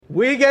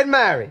we get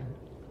married.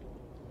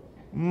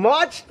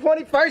 March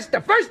 21st,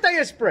 the first day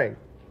of spring.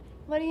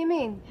 What do you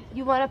mean?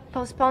 You want to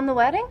postpone the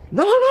wedding?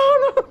 No.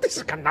 This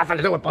has got nothing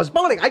to do with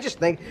postponing. I just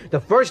think the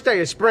first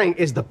day of spring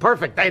is the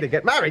perfect day to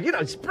get married. You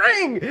know,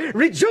 spring,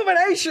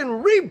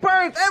 rejuvenation,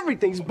 rebirth,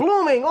 everything's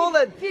blooming, all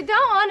that. If you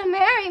don't want to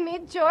marry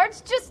me,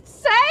 George, just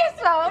say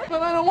so.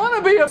 But I don't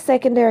want to be a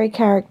secondary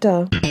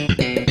character.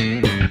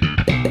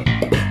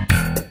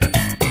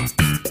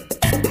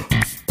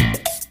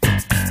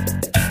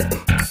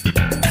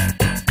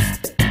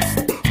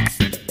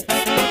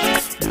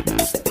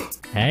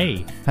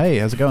 Hey,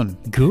 how's it going?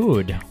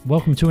 Good.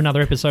 Welcome to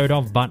another episode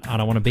of But I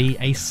Don't Want to Be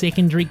a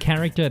Secondary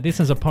Character. This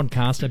is a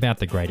podcast about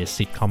the greatest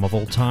sitcom of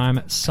all time,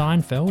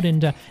 Seinfeld,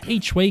 and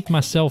each week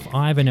myself,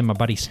 Ivan, and my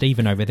buddy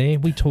Stephen over there,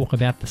 we talk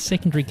about the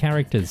secondary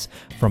characters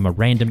from a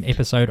random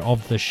episode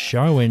of the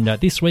show. And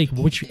this week,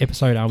 which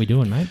episode are we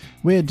doing, mate?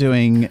 We're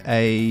doing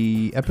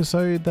a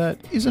episode that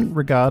isn't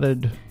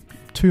regarded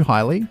too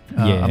highly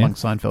among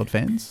Seinfeld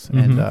fans,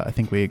 and I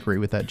think we agree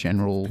with that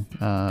general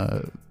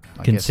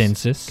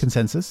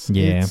Consensus.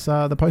 Yeah. It's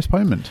the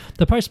postponement.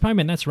 The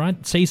postponement, that's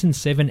right. Season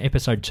 7,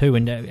 episode 2.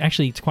 And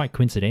actually, it's quite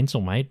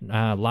coincidental, mate.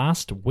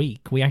 Last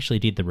week, we actually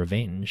did The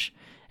Revenge,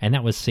 and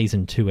that was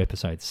season 2,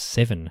 episode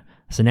 7.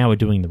 So now we're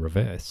doing the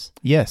reverse.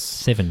 Yes.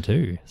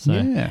 7-2. So,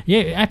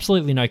 yeah,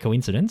 absolutely no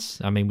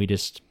coincidence. I mean, we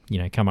just,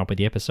 come up with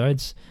the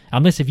episodes.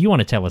 Unless if you want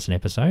to tell us an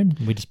episode,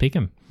 we just pick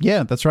them.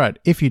 Yeah, that's right.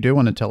 If you do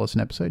want to tell us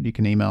an episode, you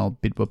can email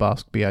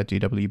bidwabask,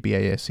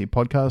 BIDWBASC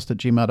podcast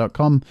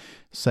 @gmail.com.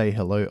 Say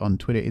hello on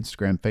Twitter,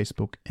 Instagram,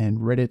 Facebook, and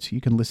Reddit.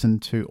 You can listen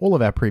to all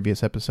of our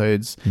previous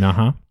episodes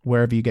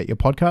wherever you get your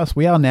podcasts.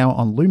 We are now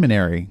on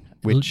Luminary,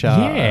 which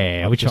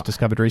I've just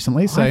discovered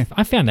recently. So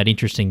I found that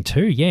interesting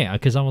too,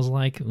 because I was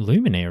like,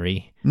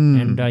 Luminary.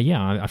 And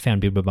I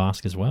found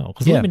Bidwabask as well.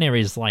 Because Luminary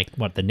is like,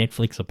 what, the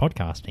Netflix of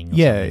podcasting?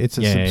 It's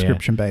a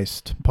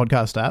subscription-based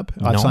podcast app.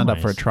 I've signed up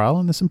for a trial,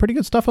 and there's some pretty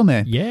good stuff on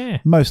there. Yeah.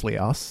 Mostly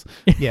us.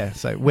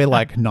 So we're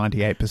like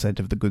 98%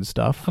 of the good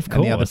stuff. Of course.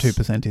 And the other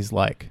 2% is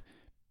like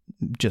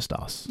just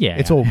us. Yeah.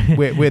 It's all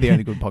we're the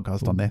only good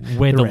podcast on there.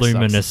 We're the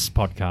Luminous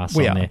podcast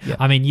on there. Yeah.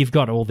 I mean, you've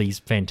got all these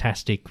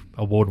fantastic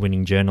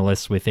award-winning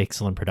journalists with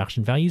excellent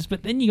production values,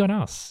 but then you got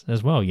us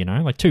as well,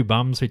 like two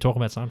bums who talk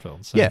about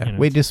Seinfeld.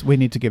 So, we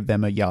need to give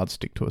them a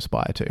yardstick to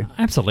aspire to.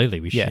 Absolutely,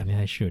 we should.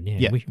 They should.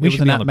 We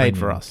should be on the made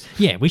for us.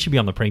 Yeah, we should be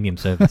on the premium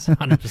service,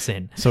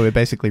 100%. So we're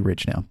basically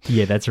rich now.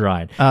 Yeah, that's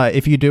right.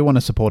 If you do want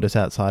to support us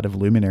outside of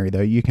Luminary,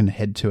 though, you can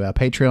head to our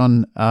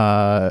Patreon.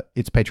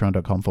 It's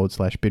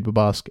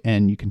patreon.com/bidwabask,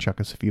 and you can chuck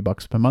us a few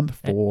bucks per month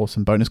for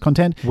some bonus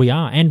content. We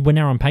are, and we're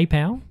now on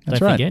PayPal. That's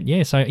don't right. forget.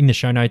 Yeah, so in the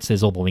show notes,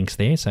 there's all the links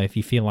there. So if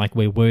you feel like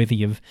we're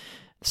worthy of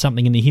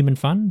something in the human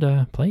fund,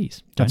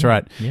 please. That's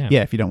right.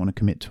 Yeah, if you don't want to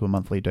commit to a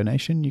monthly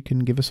donation, you can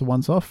give us a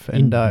once-off,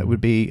 and it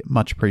would be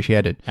much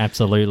appreciated.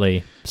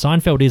 Absolutely.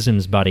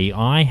 Seinfeldisms, buddy.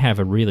 I have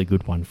a really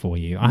good one for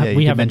you.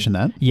 We haven't mentioned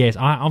that. Yes,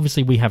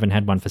 obviously we haven't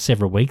had one for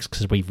several weeks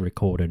because we've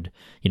recorded,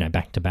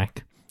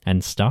 back-to-back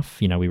and stuff.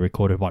 We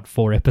recorded,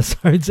 4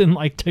 episodes in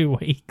like 2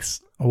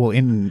 weeks? Well,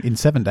 in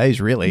 7 days,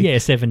 really. Yeah,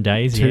 7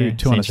 days.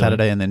 Two on a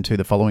Saturday and then 2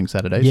 the following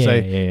Saturday.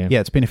 Yeah.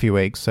 It's been a few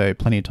weeks, so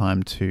plenty of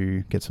time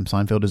to get some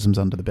Seinfeldisms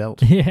under the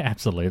belt. Yeah,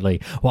 absolutely.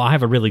 Well, I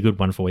have a really good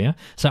one for you.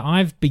 So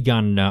I've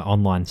begun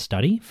online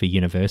study for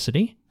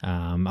university.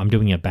 I'm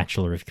doing a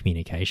Bachelor of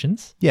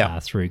Communications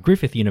through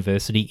Griffith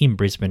University in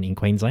Brisbane in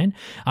Queensland.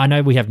 I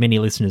know we have many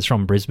listeners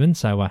from Brisbane,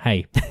 so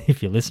hey,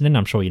 if you're listening,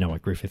 I'm sure you know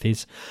what Griffith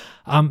is.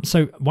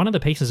 So one of the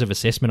pieces of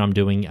assessment I'm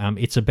doing,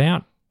 it's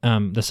about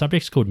the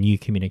subject's called New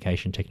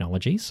Communication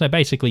Technologies. So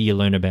basically you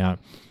learn about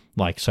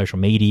like social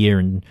media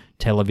and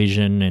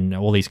television and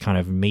all these kind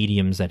of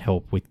mediums that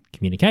help with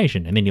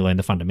communication, and then you learn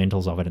the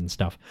fundamentals of it and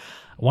stuff.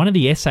 One of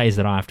the essays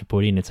that I have to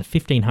put in, it's a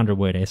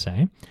 1,500-word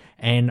essay,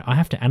 and I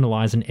have to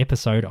analyse an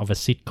episode of a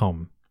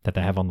sitcom that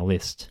they have on the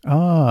list. So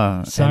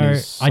and is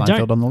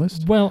Seinfeld on the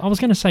list? Well, I was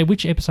going to say,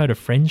 which episode of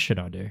Friends should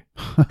I do?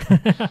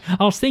 I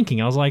was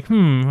thinking, I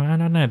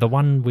don't know, the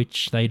one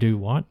which they do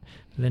what?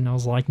 Then I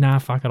was like, nah,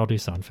 fuck it, I'll do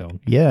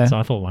Seinfeld. Yeah. So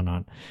I thought, why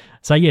not?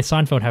 So yeah,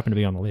 Seinfeld happened to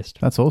be on the list.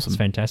 That's awesome. It's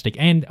fantastic.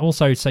 And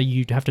also, so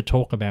you'd have to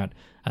talk about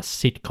a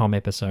sitcom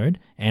episode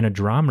and a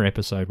drama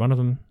episode, one of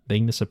them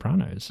being The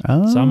Sopranos.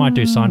 So I might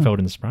do Seinfeld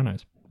and The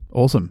Sopranos.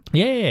 Awesome.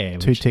 Yeah.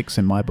 2 ticks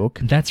in my book.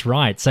 That's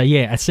right. So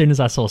yeah, as soon as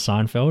I saw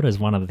Seinfeld as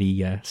one of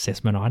the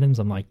assessment items,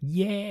 I'm like,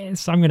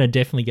 yes, I'm going to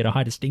definitely get a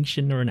high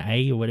distinction or an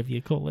A or whatever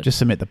you call it. Just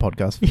submit the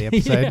podcast for the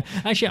episode. Yeah.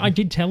 Actually, I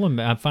did tell them,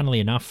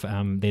 funnily enough,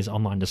 there's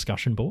online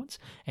discussion boards.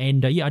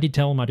 And I did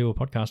tell them I do a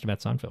podcast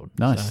about Seinfeld.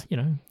 Nice.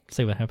 So,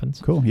 see what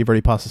happens. Cool. You've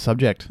already passed the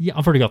subject. Yeah,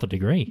 I've already got the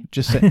degree.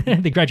 Just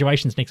the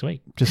graduation's next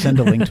week. Just send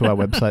a link to our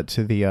website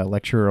to the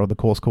lecturer or the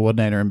course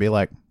coordinator and be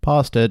like,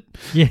 passed it.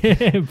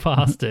 Yeah,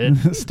 passed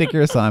it. Stick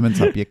your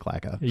assignments up your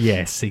clacker.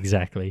 Yes,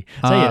 exactly.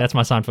 So that's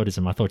my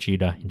Seinfeldism. I thought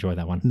you'd enjoy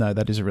that one. No,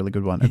 that is a really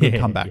good one. A good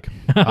comeback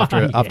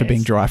after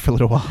being dry for a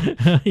little while.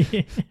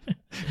 Yeah.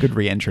 Good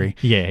re-entry.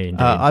 Yeah, indeed.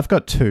 I've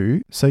got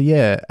 2. So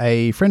yeah,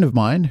 a friend of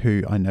mine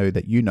who I know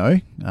that you know,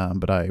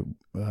 but I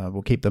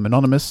we'll keep them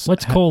anonymous.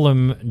 Let's call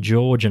them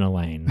George and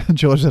Elaine.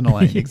 George and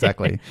Elaine,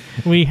 exactly.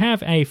 We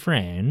have a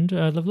friend,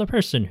 the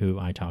person who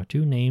I talked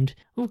to, named,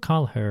 we'll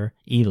call her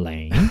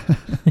Elaine.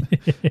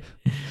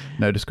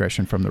 No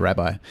discretion from the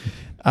rabbi.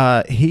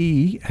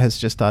 He has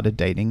just started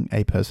dating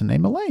a person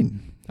named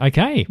Elaine.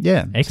 Okay.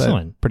 Yeah.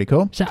 Excellent. So pretty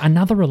cool. So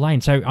another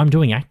Elaine. So I'm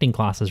doing acting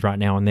classes right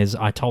now, and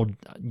I told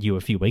you a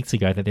few weeks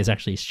ago that there's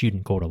actually a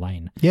student called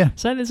Elaine. Yeah.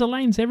 So there's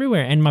Elaines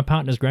everywhere, and my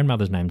partner's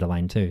grandmother's named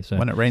Elaine too. So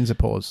when it rains, it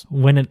pours.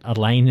 When it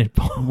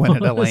pours.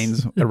 When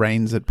it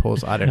rains, it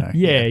pours. I don't know.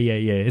 Yeah.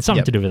 It's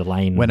something to do with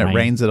Elaine. When it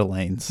rains, it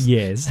Elaine's.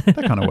 Yes.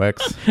 That kind of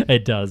works.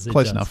 It does.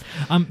 Close enough.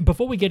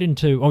 Before we get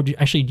into...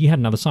 you had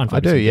another Seinfeld. I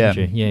do, yeah.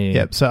 Didn't you?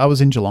 Yeah. So I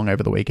was in Geelong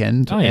over the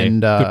weekend. Oh, yeah.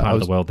 And, good part of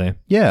the world there.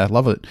 Yeah, I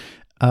love it.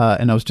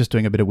 And I was just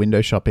doing a bit of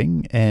window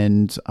shopping,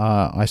 and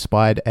I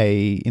spied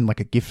in a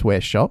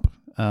giftware shop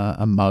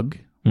a mug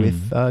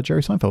with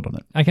Jerry Seinfeld on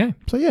it. Okay.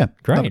 So yeah,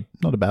 great.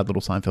 Not a bad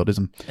little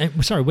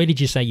Seinfeldism. Sorry, where did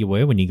you say you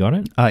were when you got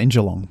it? In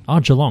Geelong. Oh,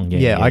 Geelong.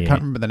 Yeah. I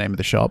can't remember the name of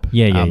the shop.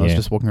 I was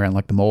just walking around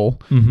the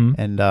mall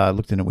and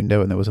looked in a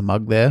window, and there was a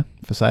mug there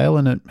for sale,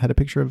 and it had a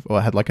picture of,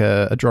 or had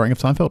a drawing of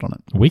Seinfeld on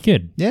it.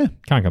 Wicked. Yeah.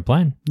 Can't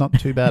complain. Not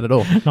too bad at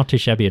all. Not too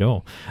shabby at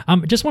all.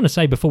 Just want to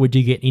say before we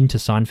do get into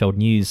Seinfeld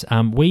news,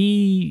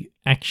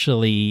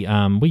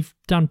 we've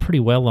done pretty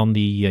well on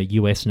the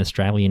US and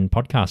Australian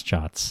podcast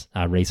charts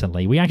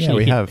recently. We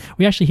actually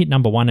hit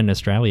number 1 in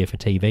Australia for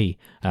TV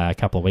a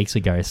couple of weeks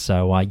ago.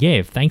 So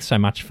thanks so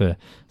much for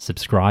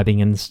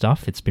subscribing and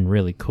stuff. It's been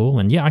really cool.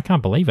 And I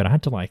can't believe it. I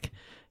had to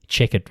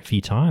check it a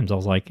few times. I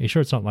was like, are you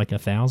sure it's not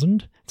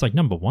 1,000? It's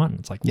number 1.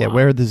 It's wow.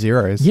 Where are the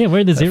zeros? Yeah,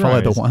 where are the zeros?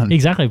 Follow the 1.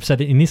 Exactly. So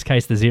in this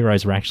case, the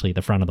zeros were actually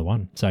the front of the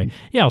 1. So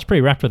I was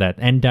pretty wrapped with that.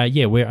 And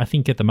I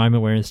think at the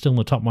moment we're still in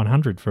the top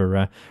 100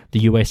 for the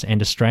US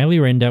and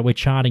Australia, and we're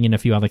charting in a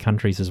few other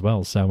countries as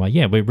well. So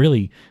we're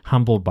really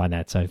humbled by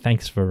that. So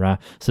thanks for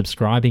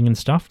subscribing and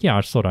stuff.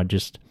 I just thought I'd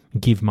just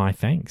give my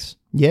thanks.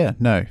 Yeah,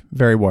 no,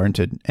 very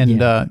warranted. And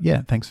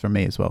thanks from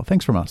me as well.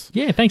 Thanks from us.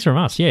 Yeah, thanks from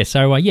us. Yeah,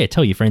 so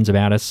tell your friends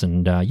about us,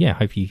 and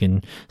hope you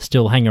can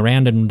still hang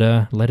around and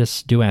let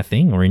us do our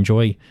thing or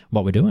enjoy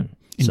what we're doing.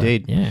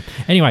 Indeed. So, yeah.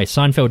 Anyway,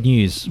 Seinfeld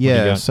news.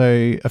 Yeah,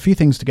 so a few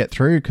things to get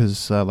through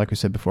because, like we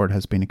said before, it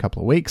has been a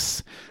couple of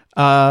weeks.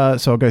 So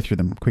I'll go through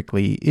them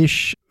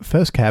quickly-ish.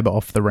 First cab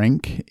off the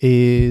rank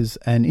is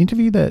an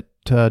interview that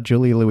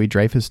Julia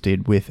Louis-Dreyfus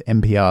did with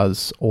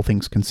NPR's All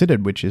Things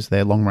Considered, which is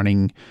their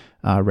long-running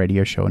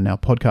radio show and now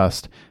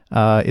podcast.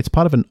 It's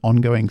part of an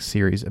ongoing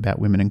series about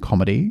women in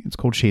comedy. It's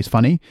called She's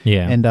Funny.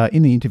 Yeah. And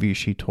in the interview,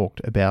 she talked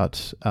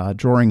about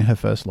drawing her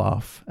first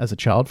laugh as a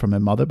child from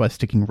her mother by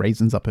sticking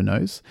raisins up her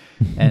nose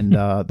and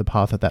the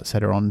path that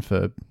set her on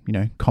for,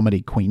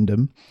 comedy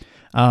queendom.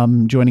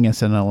 Joining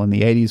SNL in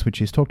the 80s, which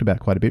she's talked about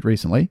quite a bit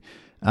recently.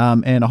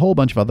 And a whole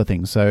bunch of other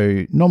things.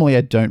 So normally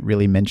I don't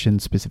really mention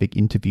specific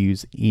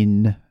interviews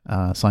in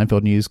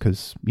Seinfeld news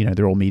because,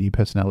 they're all media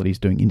personalities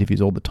doing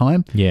interviews all the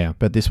time. Yeah.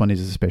 But this one is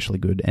especially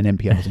good, and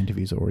NPR's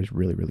interviews are always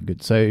really, really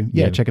good. So,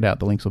 check it out.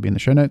 The links will be in the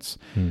show notes.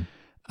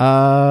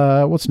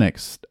 What's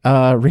next?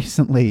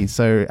 Recently,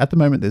 so at the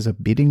moment there's a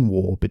bidding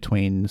war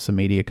between some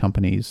media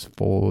companies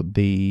for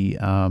the...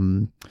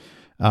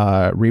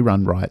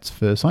 rerun rights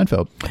for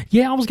Seinfeld.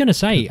 Yeah, I was going to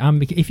say,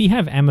 if you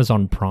have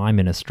Amazon Prime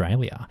in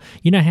Australia,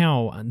 you know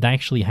how they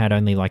actually had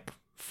only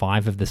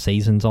 5 of the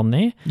seasons on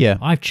there? Yeah.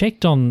 I've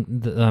checked on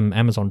the,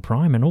 Amazon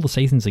Prime and all the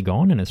seasons are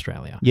gone in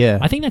Australia. Yeah.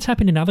 I think that's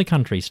happened in other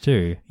countries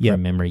too,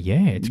 from memory.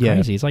 Yeah, it's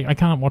crazy. It's I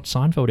can't watch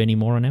Seinfeld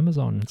anymore on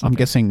Amazon. I'm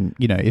guessing,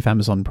 if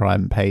Amazon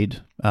Prime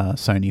paid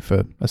Sony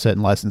for a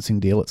certain licensing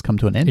deal, it's come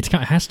to an end. It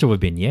has to have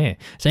been, yeah.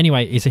 So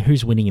anyway,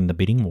 who's winning in the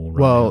bidding war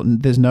right now?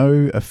 There's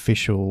no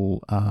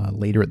official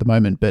leader at the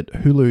moment, but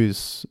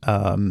Hulu's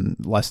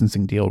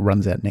licensing deal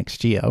runs out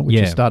next year, which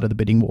is start of the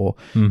bidding war.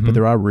 Mm-hmm. But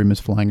there are rumors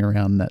flying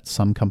around that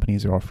some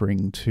companies are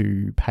offering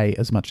to pay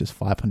as much as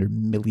 $500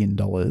 million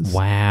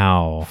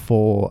wow.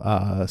 for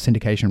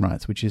syndication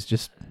rights, which is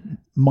just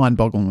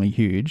mind-bogglingly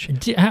huge.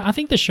 I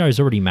think the show's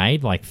already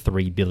made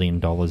 $3 billion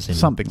in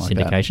something like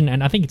syndication, that.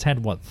 And I think it's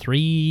had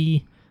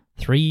three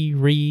what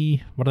do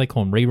they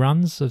call them?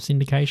 Reruns of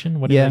syndication?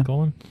 What do they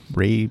call them?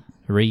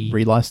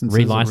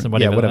 Relicenses.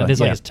 Whatever.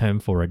 There's a term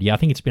for it. Yeah, I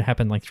think it's been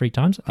happened 3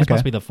 times. This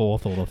must be the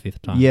 4th or the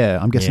 5th time. Yeah,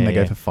 I'm guessing they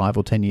go for 5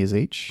 or 10 years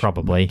each.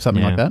 Probably.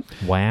 Something like that.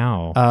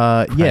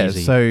 Wow.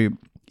 Crazy. So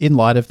in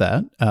light of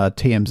that,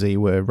 TMZ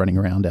were running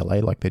around LA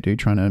like they do,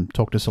 trying to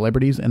talk to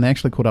celebrities, and they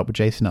actually caught up with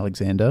Jason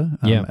Alexander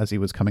as he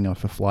was coming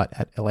off a flight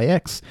at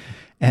LAX,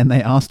 and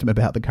they asked him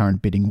about the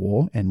current bidding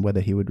war and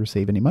whether he would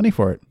receive any money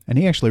for it. And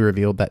he actually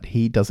revealed that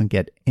he doesn't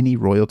get any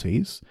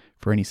royalties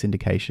for any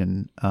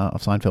syndication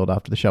of Seinfeld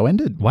after the show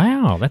ended.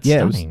 Wow, that's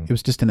stunning. It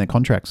was just in their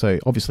contract, so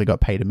obviously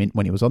got paid a mint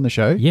when he was on the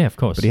show. Yeah, of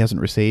course. But he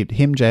hasn't received,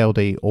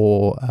 JLD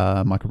or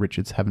Michael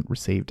Richards haven't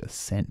received a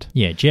cent.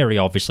 Yeah, Jerry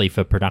obviously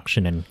for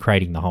production and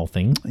creating the whole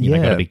thing.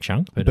 Got a big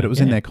chunk. But it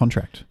was in their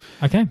contract.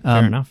 Okay,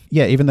 fair enough.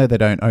 Yeah, even though they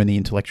don't own the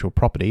intellectual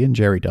property, and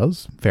Jerry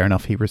does, fair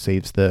enough, he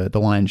receives the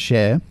lion's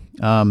share.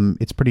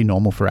 It's pretty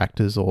normal for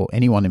actors or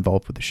anyone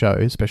involved with the show,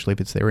 especially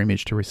if it's their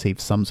image, to receive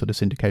some sort of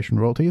syndication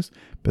royalties,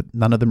 but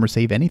none of them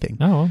receive anything.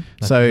 Oh, well,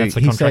 that's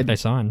the contract they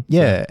sign.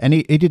 Yeah, so. And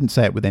he didn't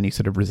say it with any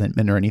sort of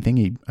resentment or anything.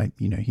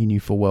 He knew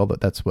full well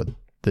that that's what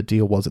the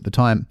deal was at the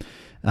time.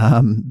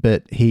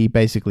 But he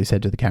basically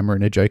said to the camera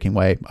in a joking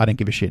way, I don't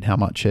give a shit how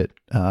much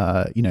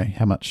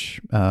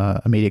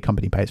a media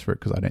company pays for it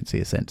because I don't see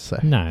a cent. So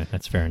no,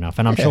 that's fair enough.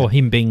 And I'm sure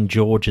him being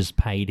George is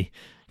paid,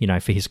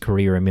 for his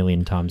career a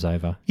million times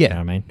over. Yeah. You know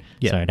what I mean?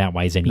 Yeah. So it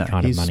outweighs any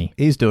kind of money.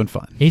 He's doing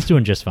fine. He's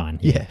doing just fine.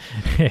 Yeah.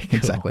 Cool.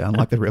 Exactly.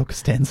 Unlike the real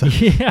Costanza.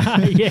 Yeah.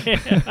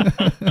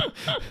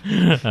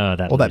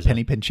 All that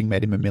penny pinching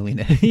made him a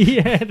millionaire.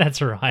 Yeah,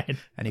 that's right.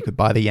 And he could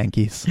buy the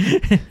Yankees.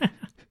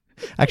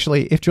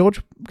 Actually, if George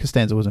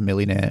Costanza was a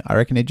millionaire, I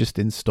reckon he'd just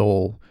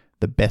install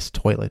the best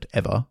toilet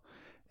ever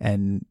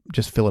and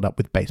just fill it up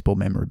with baseball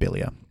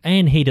memorabilia.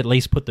 And he'd at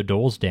least put the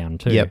doors down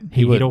too. Yep,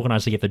 he'd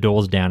organise to get the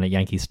doors down at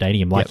Yankee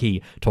Stadium like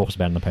he talks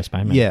about in the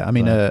postponement. Yeah, I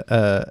mean,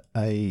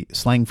 a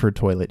slang for a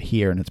toilet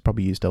here, and it's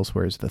probably used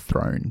elsewhere, is the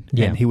throne.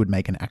 Yeah. And he would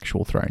make an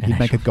actual throne. He'd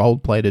make a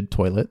gold-plated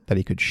toilet that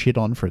he could shit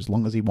on for as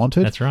long as he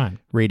wanted. That's right.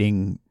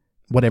 Reading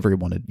whatever he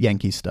wanted,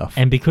 Yankee stuff.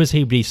 And because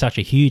he'd be such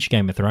a huge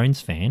Game of Thrones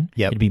fan,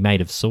 it'd be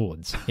made of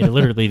swords. It'd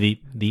literally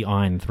be the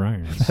Iron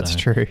Throne. That's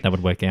true. That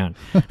would work out.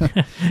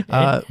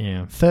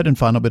 Third and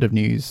final bit of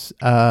news.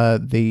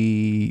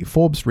 The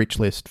Forbes Rich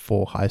List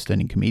for highest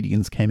earning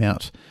comedians came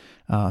out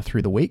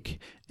through the week.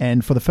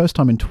 And for the first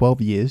time in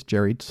 12 years,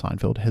 Jerry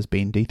Seinfeld has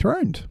been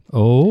dethroned.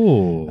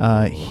 Oh.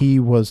 He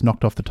was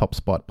knocked off the top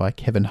spot by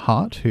Kevin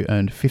Hart, who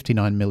earned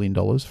 $59 million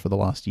for the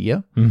last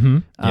year.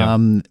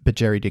 Mm-hmm. But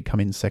Jerry did come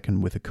in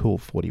second with a cool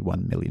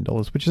 $41 million,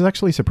 which is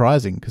actually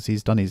surprising because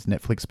he's done his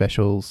Netflix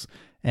specials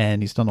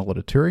and he's done a lot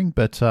of touring,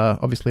 but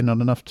obviously not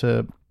enough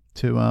to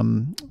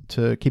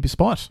keep his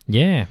spot.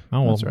 Yeah.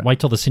 Oh, well, right. Wait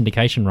till the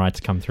syndication rights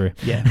come through.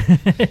 Yeah.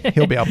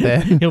 He'll be up there.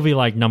 He'll be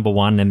like number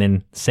one, and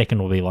then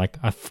second will be like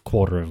a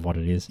quarter of what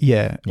it is.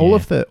 Yeah. All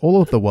of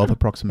the wealth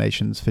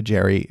approximations for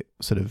Jerry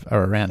sort of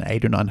are around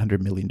 $800 or $900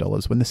 million.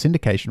 When the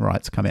syndication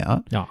rights come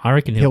out, no, I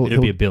reckon it'll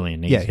be a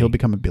billion. Easy. Yeah, he'll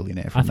become a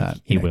billionaire from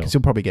that. He will, because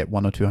he'll probably get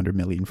 $100 or $200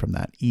 million from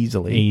that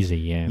easily. Easy,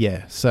 yeah.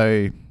 Yeah.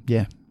 So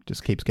yeah.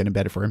 Just keeps getting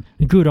better for him.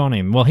 Good on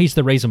him. Well, he's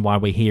the reason why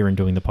we're here and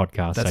doing the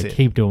podcast. That's so it.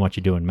 Keep doing what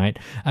you're doing, mate.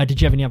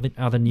 Did you have any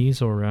other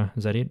news, or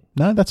is that it?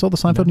 No, that's all the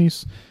Seinfeld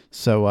news.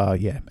 So,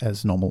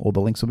 as normal, all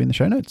the links will be in the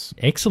show notes.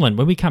 Excellent.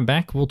 When we come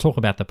back, we'll talk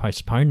about the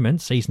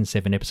postponement, Season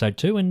 7, Episode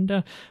 2,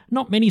 and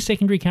not many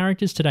secondary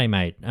characters today,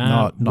 mate.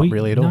 Not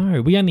really at all.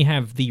 No, we only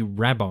have the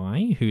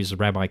rabbi, who's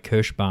Rabbi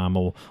Kirschbaum,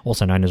 or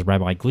also known as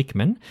Rabbi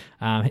Glickman.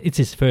 It's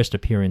his first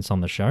appearance on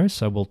the show,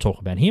 so we'll talk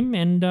about him.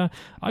 And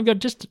I've got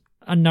just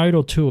a note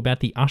or two about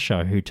the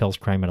usher who tells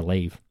Kramer to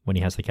leave when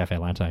he has the cafe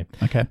latte.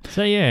 Okay.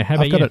 So yeah, how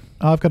about you?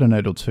 I've got a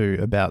note or two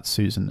about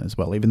Susan as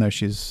well, even though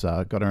she's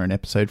got her own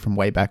episode from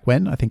way back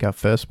when. I think our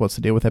first What's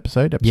the Deal with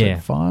episode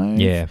 5.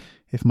 Yeah.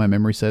 If my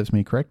memory serves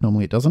me correct.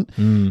 Normally it doesn't.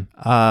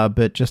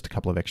 But just a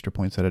couple of extra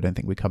points that I don't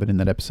think we covered in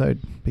that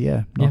episode. But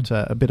yeah,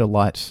 a bit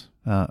light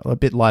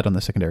on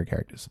the secondary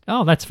characters.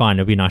 Oh, that's fine.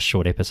 It'll be a nice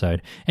short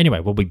episode. Anyway,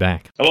 we'll be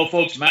back. Hello,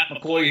 folks. Matt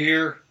McCoy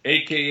here,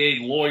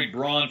 a.k.a. Lloyd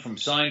Braun from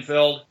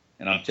Seinfeld.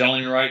 And I'm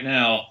telling you right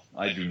now,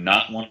 I do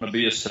not want to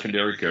be a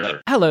secondary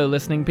character. Hello,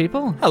 listening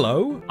people.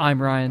 Hello.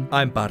 I'm Ryan.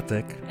 I'm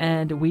Bartek.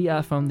 And we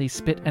are from the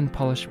Spit and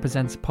Polish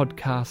Presents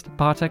podcast.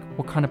 Bartek,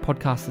 what kind of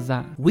podcast is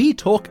that? We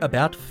talk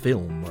about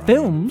film, Ryan.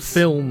 Films?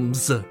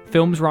 Films.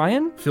 Films,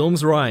 Ryan?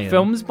 Films, Ryan.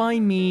 Films by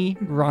me,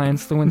 Ryan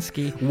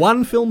Slawinski.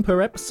 One film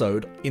per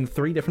episode in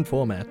 3 different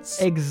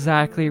formats.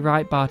 Exactly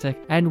right, Bartek.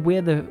 And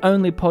we're the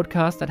only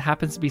podcast that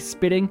happens to be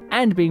spitting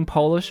and being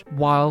Polish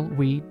while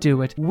we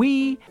do it.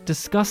 We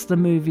discuss the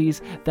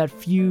movies that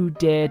few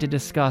dare to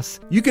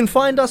discuss. You can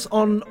find us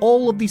on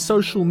all of the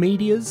social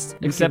medias.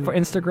 Except for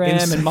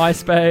Instagram and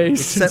MySpace.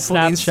 Except for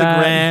Snapchat.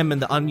 Instagram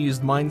and the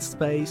unused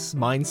MySpace,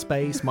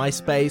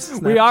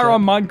 Snapchat. We are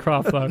on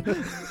Minecraft,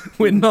 though.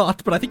 We're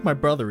not, but I think my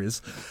brother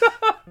is.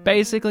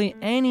 Basically,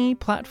 any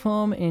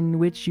platform in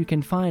which you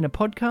can find a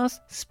podcast,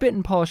 Spit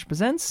and Polish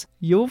Presents,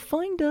 you'll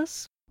find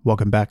us.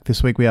 Welcome back.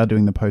 This week we are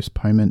doing the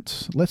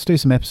postponement. Let's do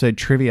some episode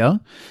trivia.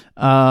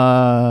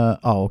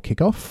 I'll kick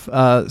off.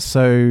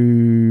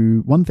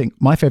 So one thing,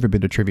 my favorite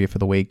bit of trivia for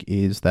the week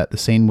is that the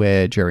scene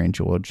where Jerry and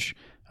George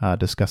are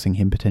discussing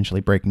him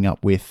potentially breaking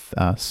up with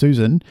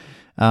Susan,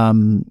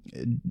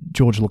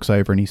 George looks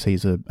over and he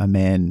sees a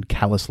man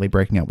callously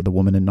breaking up with a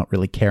woman and not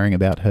really caring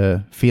about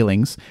her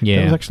feelings. Yeah.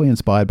 That was actually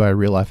inspired by a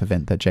real-life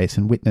event that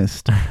Jason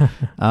witnessed.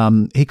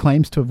 He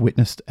claims to have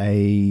witnessed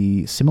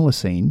a similar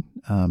scene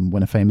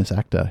when a famous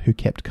actor who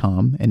kept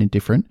calm and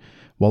indifferent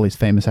while his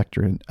famous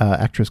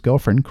actress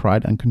girlfriend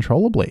cried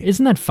uncontrollably.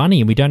 Isn't that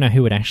funny? And we don't know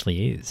who it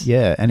actually is.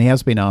 Yeah, and he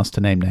has been asked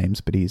to name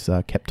names, but he's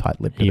kept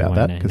tight-lipped about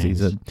that because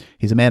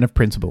he's a man of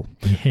principle.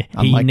 Yeah,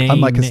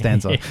 unlike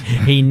Costanza.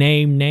 He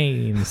named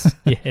names.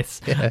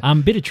 Yes. Yeah.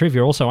 Bit of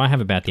trivia also I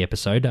have about the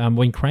episode.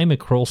 When Kramer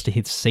crawls to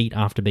his seat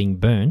after being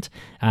burnt,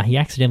 he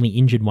accidentally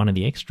injured one of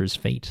the extras'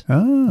 feet.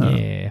 Oh.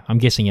 Yeah, I'm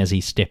guessing as he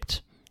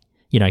stepped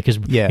You know, because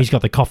Yeah. he's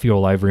got the coffee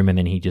all over him, and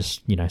then he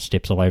just, you know,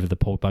 steps all over the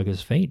poor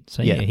bugger's feet.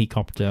 So yeah, he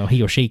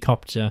or she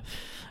copped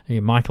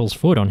Michael's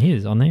foot on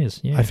theirs.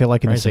 Yeah, I feel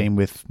like in the crazy. scene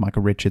with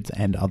Michael Richards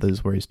and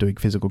others where he's doing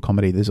physical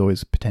comedy, there's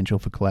always potential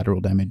for collateral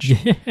damage.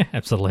 Yeah,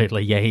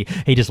 absolutely. Yeah,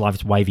 he just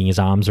loves waving his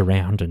arms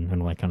around and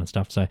all that kind of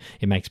stuff. So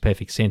it makes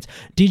perfect sense.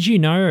 Did you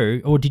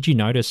know, or did you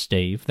notice,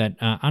 Steve, that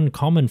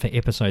uncommon for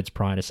episodes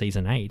prior to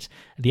season 8,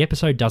 the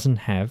episode doesn't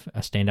have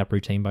a stand-up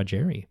routine by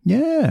Jerry?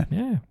 Yeah.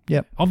 Yeah.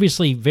 Yep.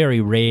 Obviously very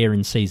rare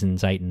in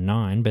seasons 8 and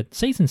 9, but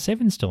season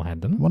 7 still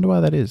had them. Wonder why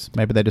that is.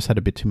 Maybe they just had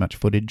a bit too much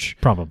footage.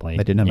 Probably.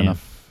 They didn't have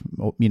enough,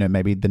 or, you know,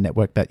 maybe the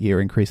network that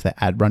year increased their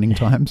ad running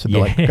time. So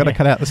they're like, got to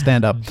cut out the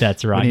stand-up.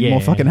 That's right. We need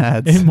more fucking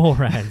ads.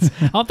 More ads.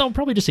 They're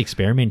probably just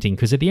experimenting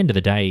because at the end of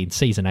the day,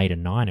 season 8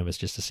 and 9, it was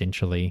just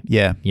essentially,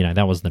 Yeah. you know,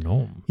 that was the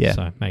norm. Yeah.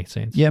 So it makes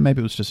sense. Yeah, maybe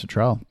it was just a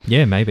trial.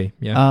 Yeah, maybe.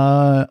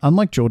 Yeah.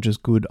 Unlike George's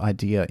good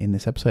idea in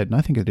this episode, and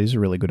I think it is a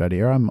really good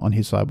idea, I'm on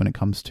his side when it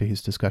comes to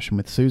his discussion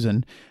with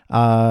Susan.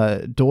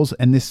 Doors,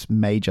 and this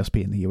may just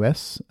be in the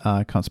US,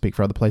 can't speak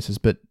for other places,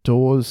 but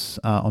doors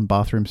on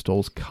bathroom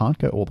stalls can't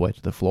go all the way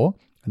to the floor.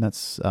 And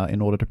that's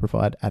in order to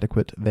provide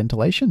adequate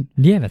ventilation.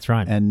 Yeah, that's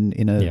right. And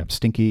in a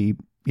stinky,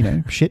 you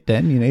know, shit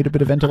den, you need a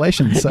bit of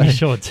ventilation. So You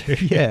sure do.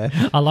 Yeah.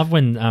 I love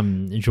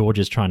when George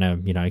is trying to,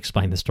 you know,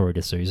 explain the story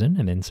to Susan,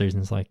 and then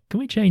Susan's like, can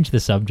we change the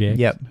subject?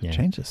 Yep. Yeah.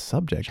 Change the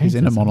subject. Change He's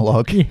in the a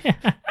monologue.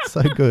 Yeah.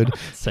 So good.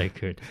 So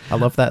good. I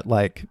love that,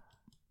 like,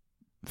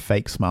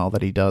 fake smile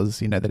that he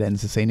does, you know, that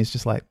ends the scene. He's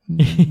just like,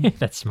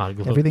 That's smug.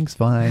 look. everything's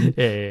fine.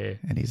 Yeah.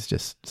 And he's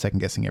just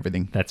second-guessing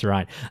everything. That's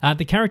right.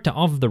 The character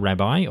of the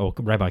rabbi, or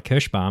Rabbi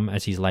Kirschbaum,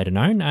 as he's later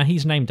known,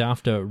 he's named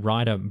after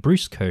writer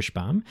Bruce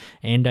Kirschbaum,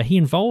 and he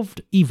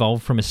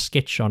evolved from a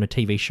sketch on a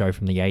TV show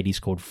from the 80s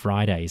called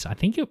Fridays. I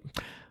think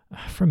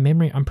from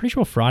memory, I'm pretty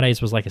sure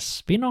Fridays was like a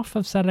spin-off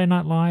of Saturday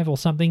Night Live or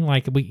something.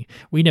 Like we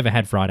never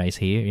had Fridays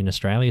here in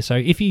Australia. So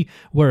if you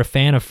were a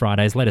fan of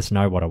Fridays, let us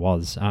know what it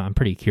was. I'm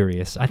pretty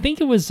curious. I think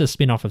it was a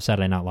spin-off of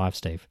Saturday Night Live,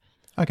 Steve.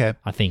 Okay.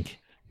 I think.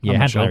 Yeah, I'm it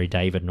not had sure. Larry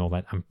David and all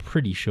that. I'm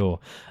pretty sure.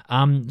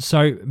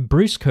 So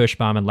Bruce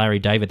Kirschbaum and Larry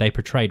David, they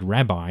portrayed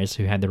rabbis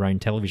who had their own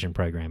television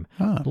program,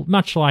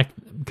 much like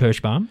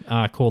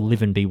Kirschbaum, called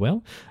Live and Be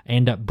Well.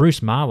 And Bruce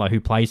Marler, who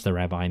plays the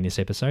rabbi in this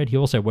episode, he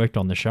also worked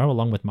on the show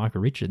along with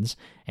Michael Richards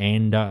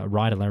and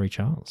writer Larry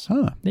Charles.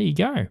 Oh, There you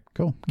go.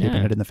 cool. Keeping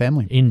Yeah. it in the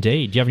family.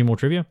 Indeed. Do you have any more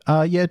trivia?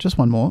 Yeah, just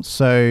one more.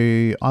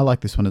 So I like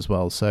this one as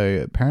well.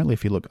 So apparently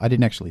if you look, I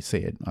didn't actually see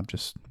it. I've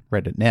just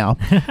read it now.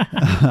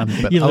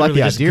 But You I like literally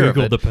the just idea of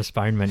Googled it. the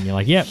postponement and you're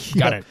like, yep,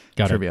 got it.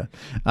 Trivia.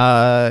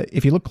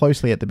 If you look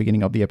closely at the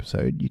beginning of the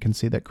episode, you can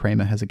see that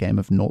Kramer has a game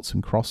of noughts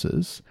and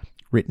crosses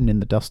written in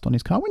the dust on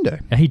his car window.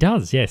 He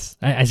does, yes,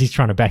 as he's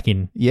trying to back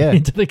in Yeah.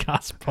 into the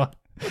car spot.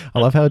 I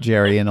love how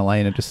Jerry and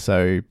Elaine are just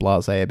so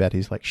blasé about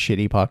his like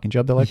shitty parking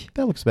job. They're like,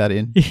 that looks about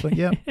in. It's like,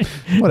 yeah,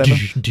 whatever.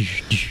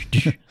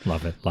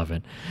 Love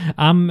it.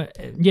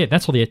 Yeah,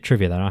 that's all the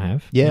trivia that I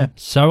have. Yeah.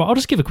 So I'll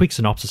just give a quick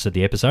synopsis of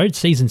the episode.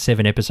 Season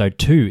 7, Episode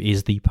 2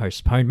 is The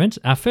Postponement.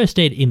 First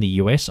aired in the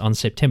US on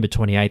September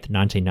 28th,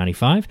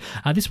 1995.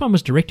 This one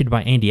was directed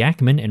by Andy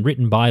Ackerman and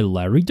written by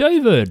Larry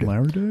David.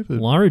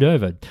 Larry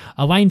David.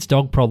 Elaine's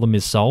dog problem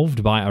is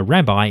solved by a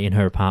rabbi in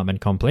her apartment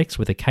complex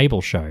with a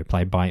cable show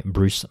played by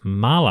Bruce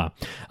Marler.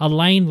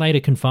 Elaine later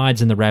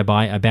confides in the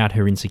rabbi about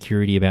her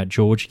insecurity about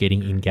George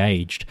getting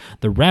engaged.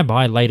 The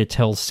rabbi later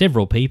tells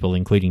several people,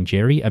 including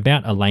Jerry,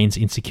 about Elaine's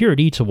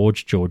insecurity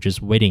towards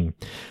George's wedding.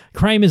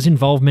 Kramer's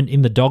involvement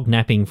in the dog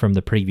napping from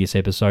the previous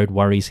episode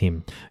worries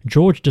him.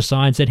 George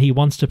decides that he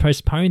wants to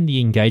postpone the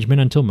engagement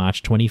until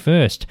March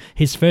 21st.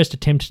 His first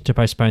attempt to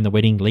postpone the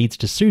wedding leads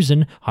to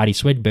Susan, Heidi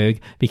Swedberg,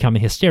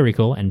 becoming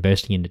hysterical and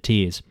bursting into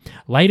tears.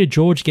 Later,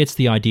 George gets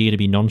the idea to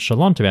be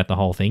nonchalant about the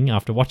whole thing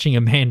after watching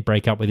a man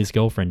break up with his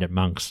girlfriend at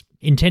Monk's.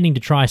 Intending to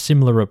try a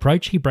similar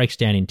approach, he breaks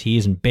down in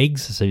tears and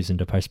begs Susan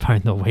to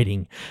postpone the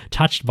wedding,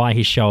 touched by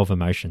his show of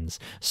emotions.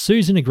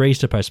 Susan agrees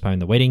to postpone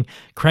the wedding.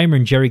 Kramer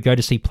and Jerry go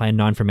to see Plan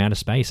 9 from Outer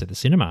Space at the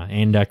cinema,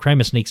 and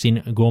Kramer sneaks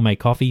in gourmet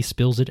coffee,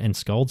 spills it, and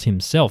scolds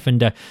himself.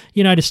 And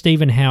you notice,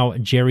 Stephen, how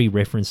Jerry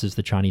references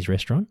the Chinese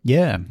restaurant?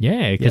 Yeah.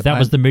 Yeah, because that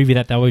was the movie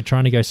that they were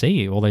trying to go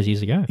see all those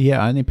years ago.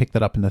 Yeah, I only picked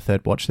that up in the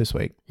third watch this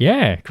week.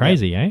 Yeah,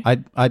 crazy, eh?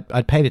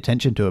 I'd paid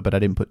attention to it, but I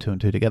didn't put two and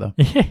two together.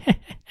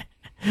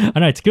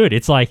 I know, it's good.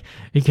 It's like,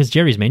 because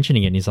Jerry's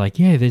mentioning it, and he's like,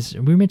 yeah, we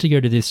were meant to go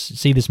to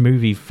see this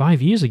movie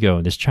 5 years ago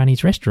in this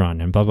Chinese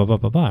restaurant, and blah, blah, blah,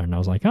 blah, blah. And I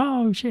was like,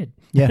 oh, shit.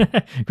 Yeah.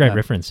 Great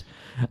reference.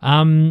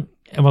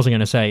 What was I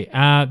going to say?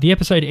 The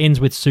episode ends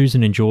with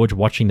Susan and George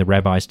watching the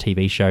rabbi's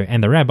TV show,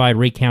 and the rabbi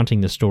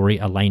recounting the story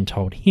Elaine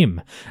told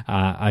him,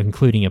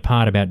 including a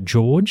part about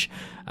George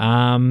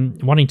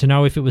wanting to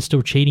know if it was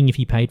still cheating if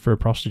he paid for a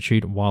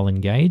prostitute while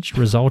engaged,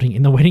 resulting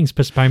in the wedding's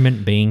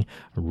postponement being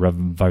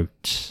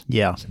revoked.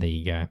 Yeah. So there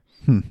you go.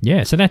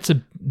 Yeah, so that's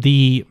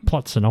the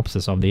plot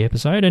synopsis of the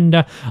episode,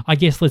 and I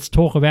guess let's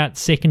talk about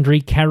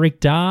secondary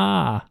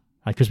character.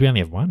 Because we only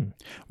have one.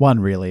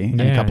 One, really,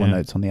 and a couple of Yeah.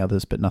 notes on the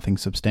others, but nothing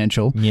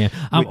substantial. Yeah.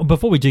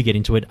 Before we do get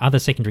into it, other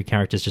secondary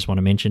characters just want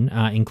to mention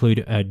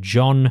include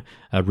John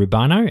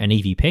Rubano and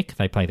Evie Peck.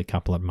 They play the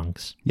couple at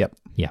Monks. Yep.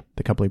 Yeah.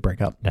 The couple who break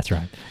up. That's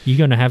right. You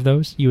going to have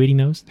those? You eating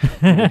those?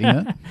 Eating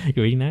it?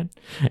 You eating that?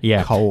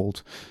 Yeah.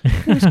 Cold.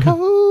 As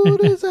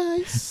cold as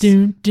ice.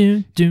 Dun,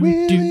 dun, dun, dun.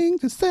 Willing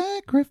to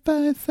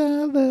sacrifice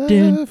our love.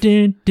 Dun,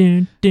 dun,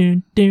 dun,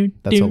 dun, dun,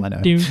 That's dun, all I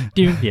know. dun,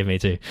 dun. Yeah, me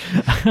too.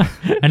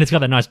 And it's got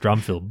that nice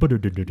drum fill.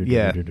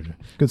 Yeah.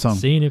 Good song.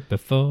 Seen it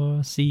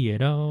before, see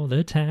it all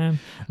the time.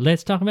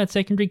 Let's talk about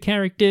secondary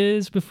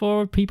characters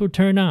before people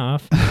turn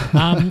off.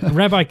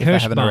 Rabbi I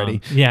haven't already.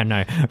 Kirschbaum. Yeah,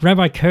 no.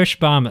 Rabbi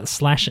Kirschbaum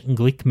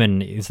 /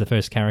 Glickman is the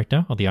first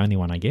character, or the only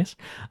one, I guess.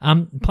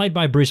 Played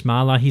by Bruce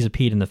Marler. He's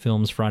appeared in the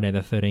films Friday the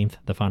 13th,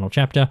 The Final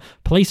Chapter,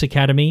 Police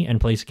Academy, and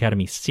Police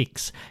Academy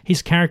 6.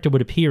 His character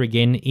would appear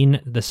again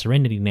in The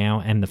Serenity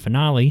Now and the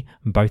finale,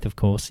 both, of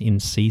course, in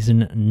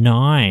Season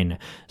 9.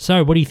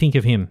 So, what do you think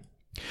of him?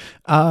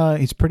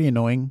 He's pretty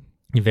annoying.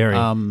 Very.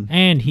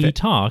 And he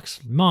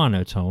talks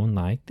monotone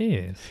like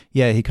this.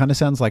 Yeah, he kind of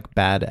sounds like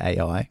bad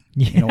AI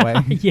in a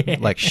way. Yeah.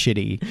 Like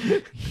shitty,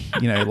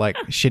 like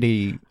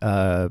shitty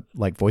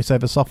like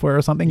voiceover software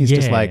or something. He's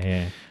just like,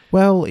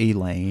 well,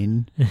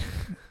 Elaine,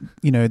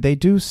 they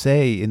do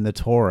say in the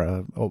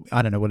Torah, or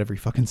I don't know, whatever he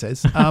fucking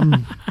says.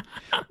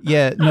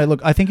 Yeah, no,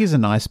 look, I think he's a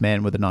nice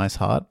man with a nice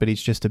heart, but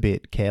he's just a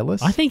bit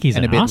careless. I think he's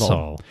and an a bit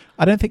asshole.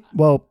 I don't think,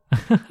 well...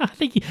 I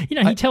think,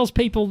 he tells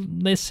people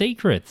their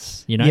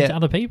secrets, to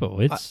other people.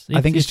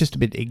 I think it's just a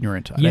bit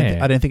ignorant.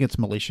 I don't think it's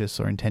malicious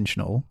or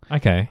intentional.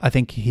 Okay. I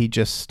think he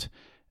just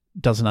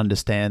doesn't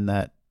understand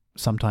that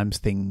sometimes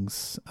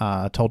things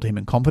are told to him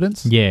in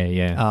confidence.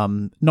 Yeah.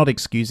 Not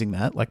excusing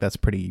that, like that's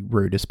pretty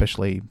rude,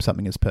 especially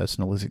something as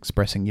personal as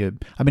expressing your...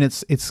 I mean,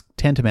 it's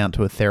tantamount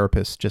to a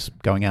therapist just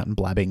going out and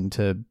blabbing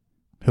to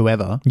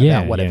whoever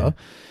about whatever.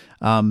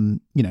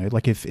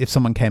 Like if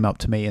someone came up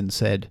to me and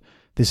said,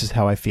 this is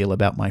how I feel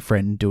about my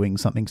friend doing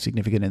something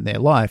significant in their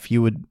life,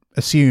 you would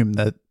assume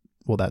that,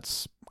 well,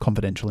 that's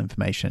confidential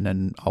information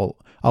and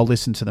I'll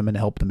listen to them and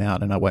help them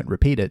out and I won't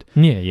repeat it.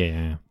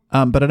 Yeah.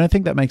 But I don't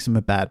think that makes him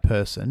a bad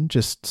person,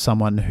 just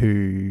someone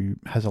who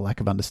has a lack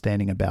of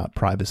understanding about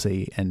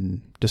privacy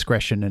and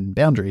discretion and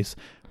boundaries.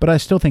 But I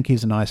still think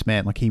he's a nice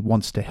man. Like, he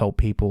wants to help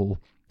people.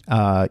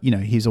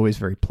 He's always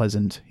very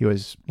pleasant. He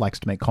always likes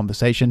to make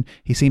conversation.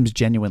 He seems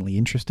genuinely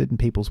interested in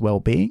people's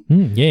well-being.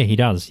 Yeah, he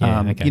does.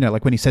 Yeah, okay.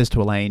 Like when he says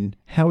to Elaine,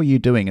 how are you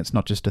doing? It's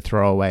not just a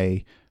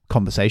throwaway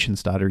conversation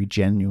starter. He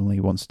genuinely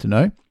wants to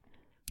know.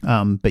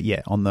 But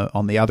yeah, on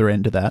the other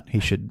end of that, he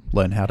should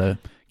learn how to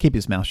keep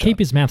his mouth shut. Keep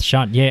his mouth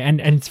shut, yeah.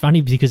 And it's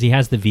funny because he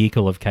has the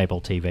vehicle of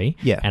cable TV.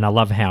 Yeah. And I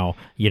love how,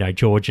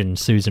 George and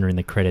Susan are in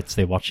the credits.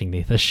 They're watching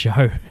the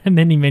show. And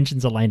then he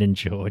mentions Elaine and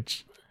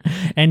George.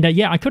 And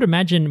I could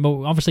imagine,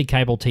 well, obviously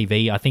cable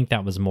TV, I think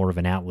that was more of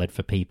an outlet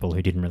for people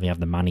who didn't really have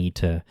the money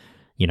to,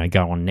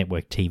 go on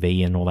network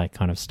TV and all that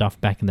kind of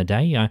stuff back in the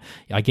day.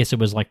 I guess it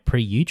was like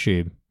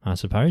pre-YouTube, I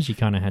suppose. You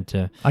kind of had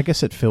to... I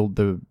guess it filled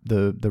the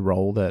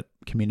role that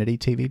community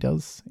TV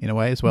does in a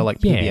way as well, like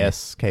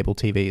PBS, cable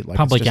TV. Like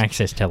public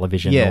access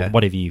television, or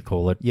whatever you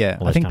call it. Yeah,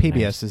 I think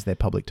PBS is their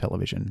public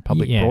television,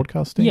 public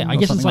broadcasting. Yeah, I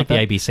guess it's like the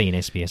ABC and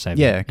SBS over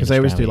Yeah, because they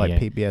always do like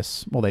Australia,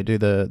 PBS. Well, they do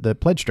the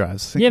pledge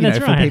drives. Yeah, that's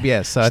right. For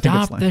PBS. So I think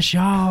it's like, the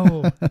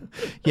show.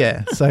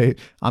 Yeah, so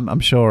I'm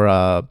sure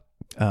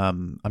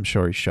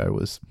his show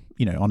was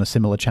on a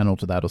similar channel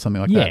to that or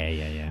something like that.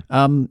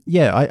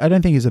 Yeah. I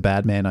don't think he's a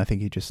bad man. I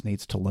think he just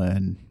needs to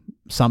learn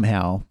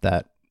somehow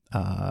that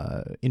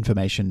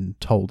information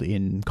told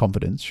in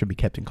confidence should be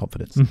kept in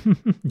confidence.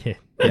 Yeah.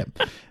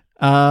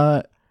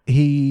 I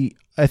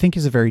think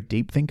he's a very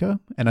deep thinker,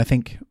 and I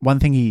think one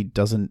thing he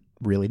doesn't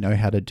really know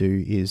how to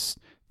do is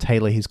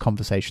tailor his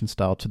conversation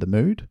style to the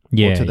mood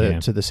or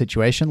to the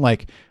situation.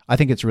 Like, I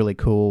think it's really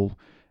cool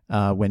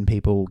when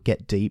people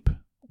get deep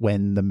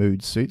when the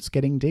mood suits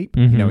getting deep.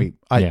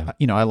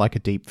 Mm-hmm. I like a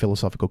deep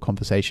philosophical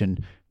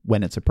conversation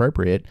when it's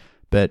appropriate,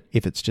 but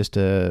if it's just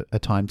a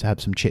time to have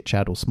some chit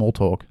chat or small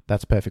talk,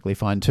 that's perfectly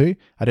fine too.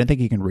 I don't think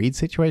he can read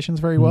situations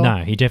very well.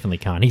 No, he definitely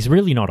can't. He's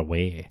really not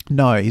aware.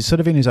 No, he's sort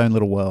of in his own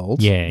little world.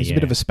 Yeah, he's a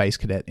bit of a space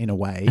cadet in a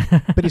way,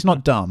 but he's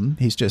not dumb.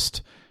 He's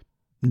just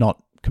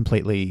not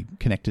completely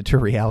connected to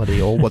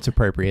reality or what's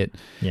appropriate.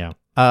 Yeah.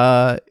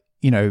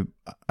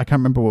 I can't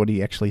remember what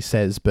he actually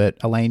says, but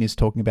Elaine is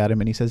talking about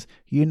him and he says,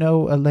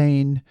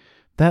 Elaine,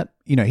 that,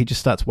 he just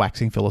starts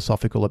waxing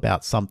philosophical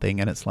about something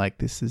and it's like,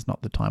 this is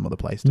not the time or the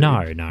place.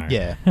 No.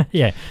 Yeah.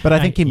 Yeah. But I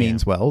think he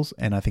means well,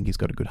 and I think he's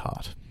got a good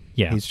heart.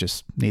 Yeah. He's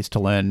just needs to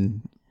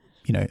learn,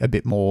 a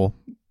bit more,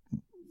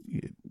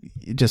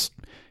 just,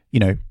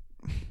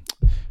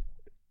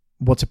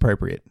 what's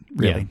appropriate,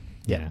 really.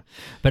 Yeah.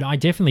 But I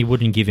definitely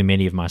wouldn't give him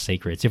any of my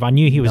secrets if I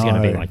knew he was going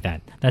to be like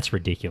that. That's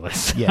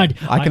ridiculous. Yeah,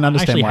 I can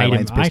understand why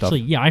Elaine's pissed off.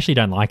 I actually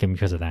don't like him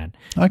because of that.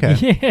 Okay.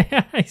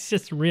 Yeah, it's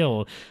just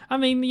real. I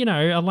mean,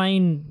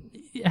 Elaine,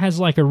 has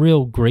like a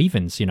real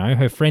grievance, you know.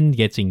 Her friend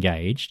gets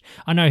engaged.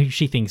 I know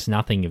she thinks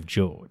nothing of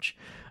George.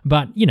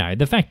 But, you know,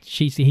 the fact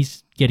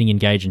he's getting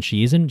engaged and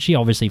she isn't, she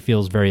obviously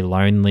feels very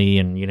lonely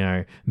and, you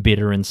know,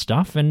 bitter and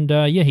stuff. And,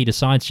 he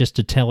decides just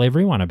to tell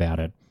everyone about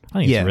it. I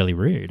think it's really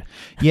rude.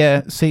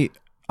 Yeah, see,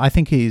 I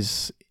think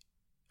he's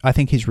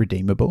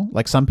redeemable.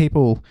 Like some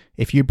people,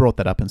 if you brought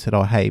that up and said,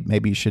 oh, hey,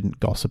 maybe you shouldn't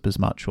gossip as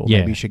much or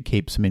maybe you should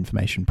keep some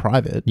information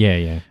private.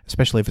 Yeah.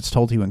 Especially if it's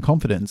told to you in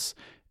confidence,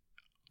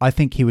 I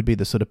think he would be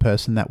the sort of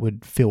person that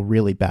would feel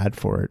really bad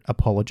for it,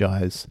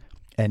 apologize,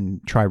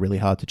 and try really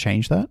hard to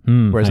change that.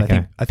 Whereas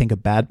I think a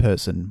bad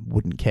person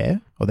wouldn't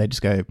care, or they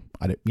just go,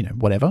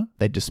 whatever.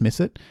 They dismiss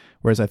it.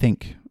 Whereas I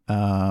think,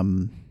 I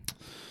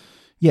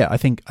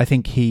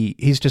think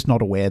he's just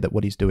not aware that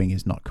what he's doing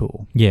is not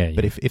cool. Yeah.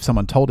 But if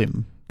someone told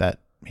him that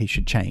he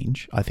should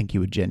change, I think he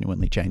would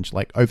genuinely change,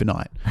 like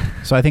overnight.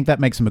 So I think that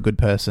makes him a good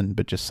person,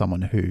 but just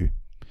someone who.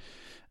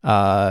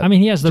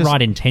 He has the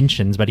right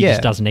intentions, but he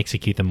just doesn't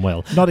execute them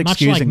well. Not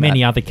excusing much like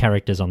many other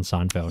characters on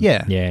Seinfeld.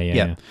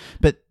 Yeah.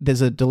 But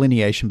there's a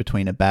delineation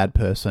between a bad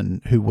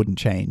person who wouldn't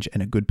change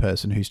and a good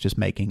person who's just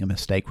making a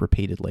mistake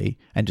repeatedly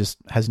and just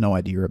has no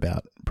idea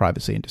about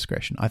privacy and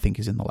discretion. I think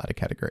is in the latter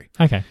category.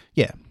 Okay.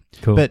 Yeah.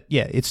 Cool. But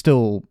yeah, it's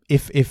still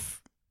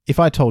if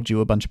I told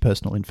you a bunch of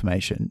personal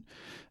information,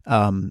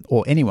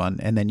 or anyone,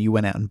 and then you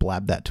went out and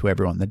blabbed that to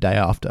everyone the day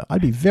after,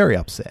 I'd be very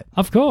upset.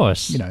 Of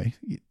course. You know,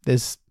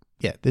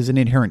 there's an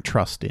inherent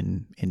trust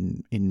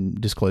in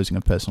disclosing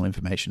of personal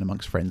information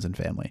amongst friends and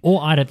family.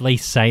 Or I'd at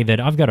least say that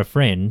I've got a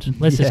friend.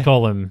 Let's just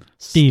call him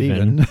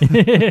Stephen.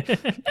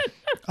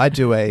 I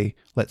do a,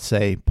 let's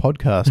say,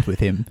 podcast with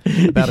him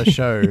about a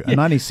show, a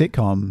 90s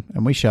sitcom,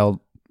 and we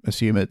shall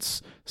assume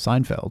it's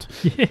Seinfeld.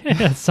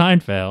 Yeah,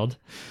 Seinfeld.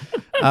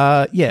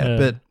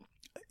 But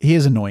he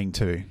is annoying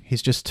too.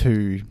 He's just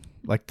too...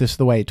 Like this,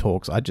 the way he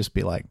talks, I'd just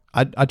be like,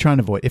 I'd try and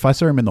avoid. If I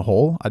saw him in the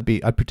hall, I'd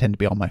pretend to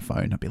be on my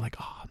phone. I'd be like,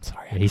 oh, I'm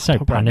sorry. He's so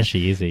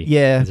punishy, is he?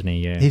 Yeah, isn't he?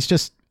 Yeah. He's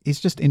just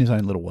in his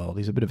own little world.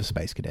 He's a bit of a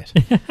space cadet.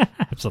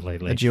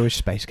 Absolutely, a Jewish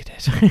space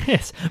cadet.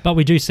 Yes, but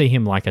we do see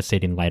him, like I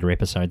said, in later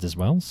episodes as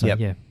well. So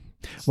yeah.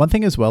 One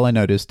thing as well I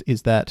noticed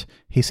is that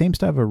he seems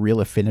to have a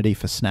real affinity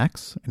for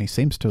snacks, and he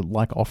seems to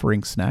like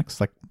offering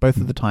snacks. Like both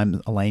of the times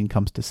Elaine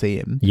comes to see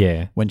him,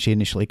 when she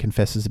initially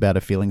confesses about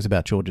her feelings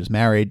about George's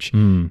marriage,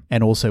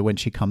 and also when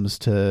she comes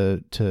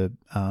to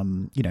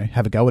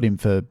have a go at him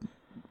for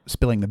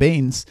spilling the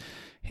beans,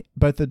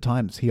 both the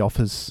times he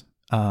offers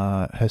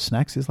her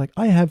snacks. He's like,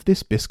 I have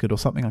this biscuit or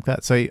something like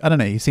that. So I don't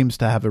know. He seems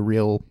to have a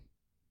real...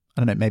 I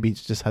don't know, maybe he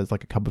just has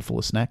like a cupboard full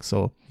of snacks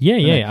or...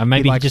 Yeah.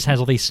 Maybe he just has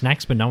all these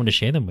snacks but no one to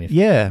share them with.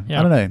 Yeah,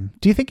 I don't know.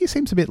 Do you think he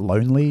seems a bit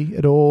lonely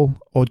at all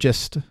or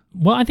just...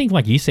 Well, I think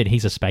like you said,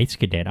 he's a space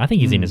cadet. I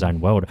think he's in his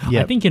own world.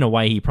 Yep. I think in a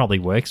way he probably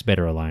works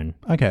better alone.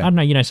 Okay. I don't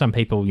know, some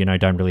people,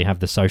 don't really have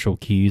the social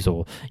cues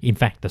or in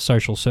fact the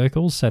social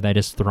circles, so they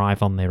just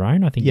thrive on their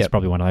own. I think he's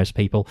probably one of those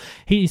people.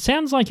 He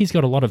sounds like he's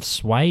got a lot of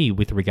sway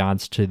with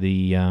regards to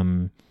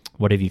the...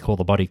 whatever you call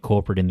the body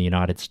corporate in the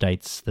United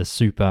States, the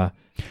super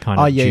kind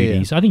of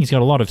duties. Yeah. I think he's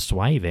got a lot of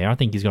sway there. I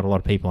think he's got a lot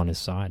of people on his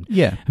side.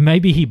 Yeah.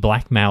 Maybe he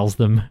blackmails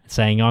them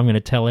saying, I'm going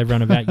to tell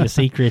everyone about your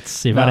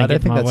secrets if I don't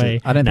get my way.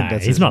 I don't think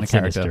that's he's not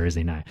sinister, is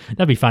he? No.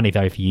 That'd be funny,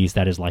 though, if he used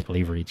that as like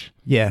leverage.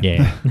 Yeah.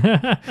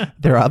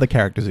 There are other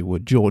characters who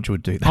would. George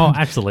would do that. Oh,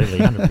 absolutely.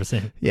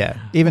 100%. Yeah.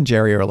 Even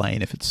Jerry or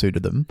Elaine, if it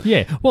suited them.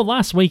 Yeah. Well,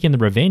 last week in The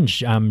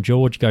Revenge,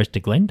 George goes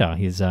to Glenda,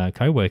 his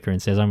co-worker,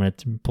 and says, I'm going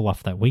to pull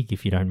off that wig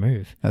if you don't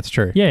move. That's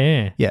true.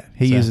 Yeah. Yeah.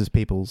 He uses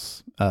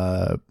people's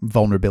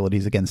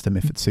vulnerabilities against him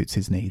if it suits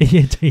his needs.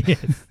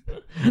 Yes.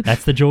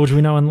 That's the George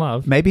we know and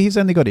love. Maybe he's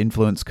only got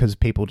influence because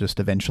people just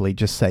eventually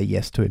just say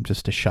yes to him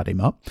just to shut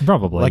him up.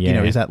 Probably, like,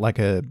 is that like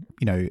a,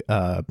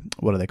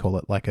 what do they call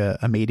it? Like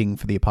a meeting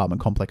for the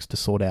apartment complex to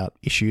sort out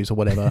issues or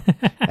whatever.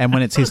 And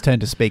when it's his turn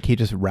to speak, he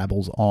just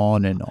rabbles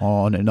on and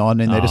on and on.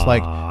 And they're just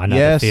like,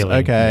 yes,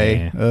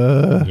 okay.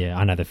 Yeah,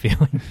 I know the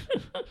feeling.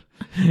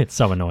 It's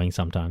so annoying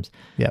sometimes.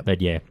 Yeah.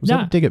 But yeah. Was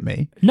that a dig at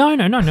me? No.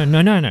 No. I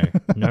know.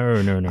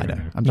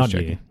 I'm just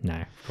joking. You. No,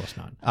 of course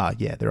not.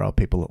 Yeah, there are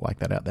people that like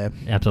that out there.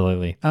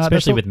 Absolutely.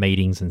 Especially with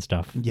meetings and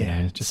stuff.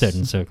 Yeah. Just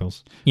certain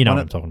circles. You know what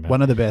I'm talking about.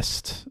 One of the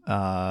best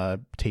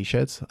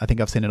T-shirts, I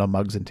think I've seen it on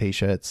mugs and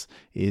T-shirts,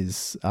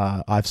 is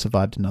I've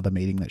survived another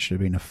meeting that should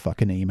have been a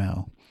fucking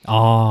email.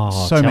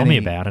 Oh, tell me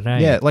about it, eh?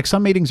 Yeah, like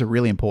some meetings are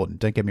really important.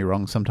 Don't get me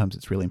wrong. Sometimes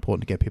it's really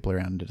important to get people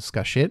around to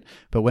discuss shit.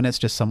 But when it's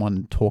just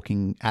someone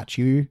talking at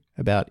you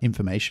about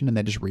information and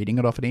they're just reading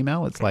it off an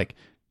email, it's like,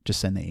 just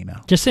send the email.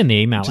 Just send the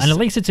email. And at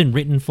least it's in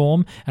written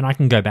form and I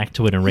can go back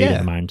to it and read it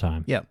in my own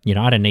time. Yeah.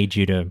 I don't need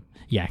you to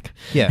yak.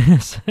 Yeah.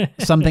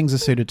 Some things are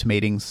suited to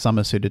meetings. Some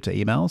are suited to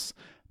emails.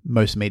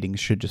 Most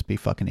meetings should just be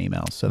fucking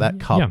emails. So that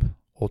cup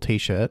or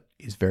T-shirt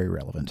is very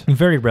relevant.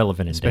 Very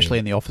relevant, indeed. Especially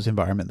in the office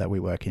environment that we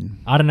work in.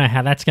 I don't know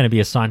how that's going to be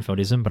a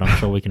Seinfeldism, but I'm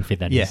sure we can fit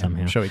that in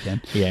somehow. I'm sure we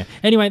can. Yeah.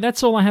 Anyway,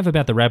 that's all I have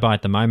about the rabbi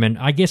at the moment.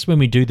 I guess when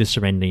we do the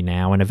Serenity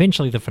now and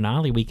eventually the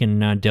finale, we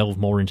can delve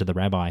more into the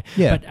rabbi.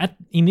 Yeah. But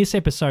in this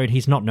episode,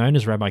 he's not known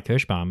as Rabbi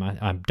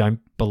Kirschbaum, I don't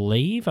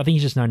believe. I think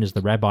he's just known as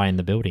the rabbi in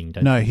the building.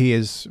 No, he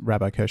is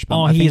Rabbi Kirschbaum.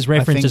 Oh, he is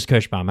referenced as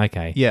Kirschbaum.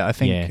 Okay. Yeah, I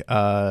think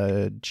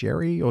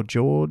Jerry or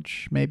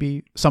George,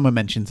 maybe. Someone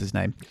mentions his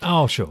name.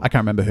 Oh, sure. I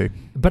can't remember who.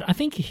 But I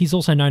think he's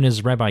also known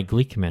as Rabbi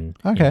Glickman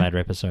in later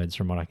episodes,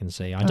 from what I can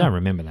see. I don't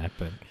remember that,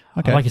 but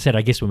like I said,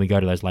 I guess when we go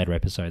to those later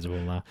episodes, we'll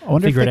figure it out ourselves. I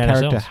wonder if the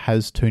character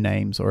has two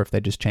names or if they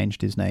just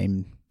changed his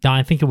name. No,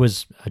 I think it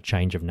was a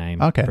change of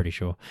name. Okay. Pretty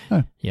sure.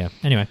 Oh. Yeah.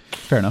 Anyway.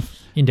 Fair enough.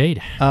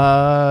 Indeed. Do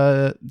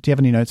you have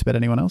any notes about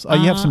anyone else? Oh,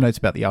 you have some notes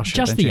about the usher,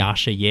 Just don't the you?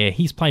 usher, yeah.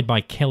 He's played by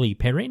Kelly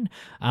Perrin.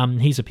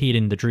 He's appeared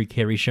in The Drew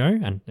Carey Show,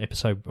 an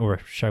episode or a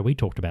show we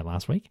talked about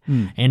last week,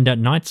 and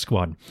Night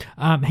Squad.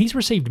 He's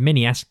received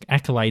many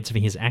accolades for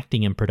his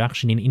acting and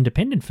production in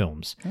independent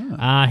films.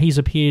 Oh. He's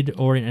appeared,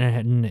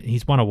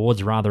 he's won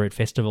awards rather at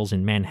festivals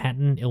in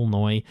Manhattan,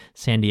 Illinois,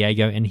 San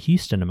Diego, and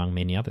Houston, among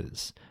many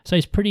others. So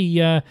he's pretty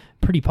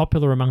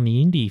popular among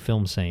the indie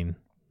film scene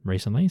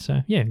recently.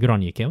 So, yeah, good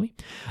on you, Kelly.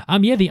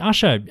 The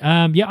usher.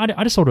 I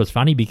just thought it was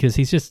funny because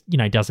he's just,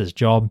 does his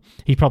job.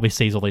 He probably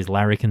sees all these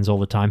larrikins all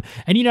the time.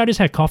 And you notice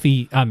how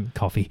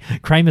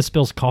Kramer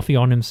spills coffee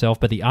on himself,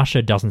 but the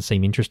usher doesn't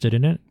seem interested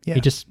in it. Yeah.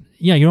 He just,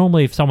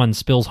 normally if someone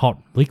spills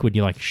hot liquid,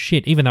 you're like,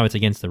 shit, even though it's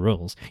against the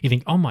rules. You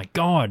think, oh my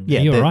God,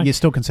 you're right. You're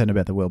still concerned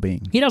about the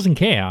well-being. He doesn't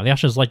care. The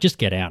usher's like, just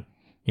get out.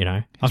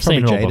 I've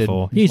seen it all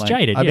before. He's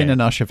jaded. I've been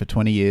an usher for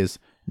 20 years.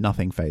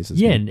 Nothing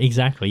phases me. Yeah,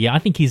 exactly. Yeah, I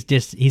think he's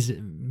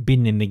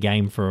been in the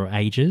game for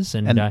ages.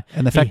 And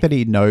the fact that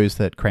he knows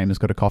that Kramer's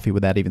got a coffee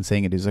without even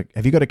seeing it is like,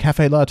 have you got a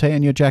cafe latte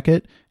in your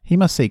jacket? He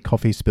must see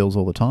coffee spills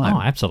all the time.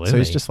 Oh, absolutely. So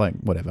he's just like,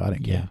 whatever, I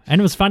don't care. And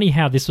it was funny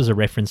how this was a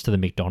reference to the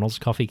McDonald's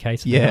coffee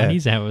case in the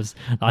 90s. How it was,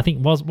 I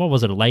think, what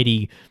was it? A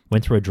lady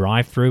went through a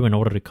drive-through and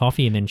ordered a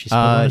coffee and then she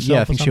spilled it on herself.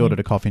 Yeah, I think she ordered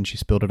a coffee and she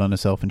spilled it on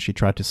herself and she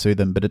tried to sue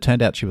them, but it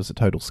turned out she was a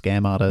total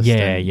scam artist.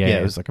 Yeah.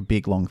 It was like a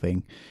big, long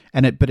thing.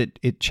 And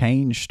it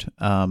changed,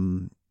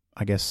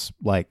 I guess,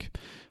 like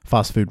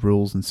fast food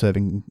rules and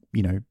serving,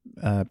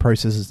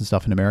 processes and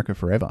stuff in America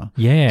forever.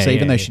 Yeah. So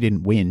even though she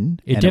didn't win,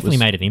 it definitely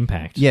made an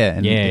impact. Yeah,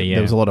 and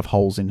there was a lot of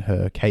holes in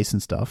her case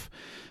and stuff.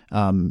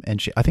 And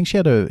I think she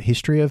had a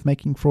history of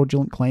making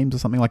fraudulent claims or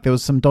something. Like there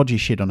was some dodgy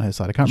shit on her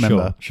side. I can't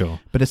remember. Sure.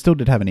 But it still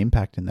did have an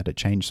impact in that it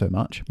changed so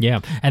much. Yeah.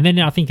 And then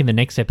I think in the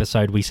next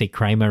episode we see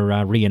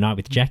Kramer reunite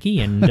with Jackie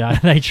and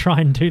they try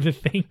and do the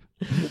thing.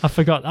 I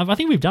forgot. I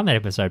think we've done that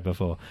episode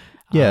before.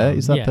 Yeah.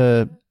 Is that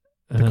the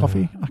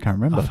coffee? I can't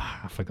remember.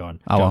 I forgot.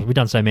 Oh, well. We've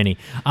done so many.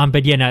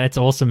 But it's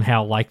awesome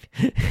how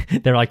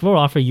they're like, we'll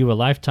offer you a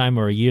lifetime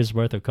or a year's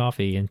worth of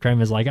coffee. And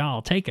Kramer's like, oh,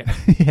 I'll take it.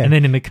 Yeah. And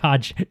then in the car,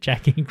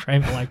 Jackie and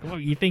Kramer are like, what are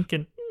you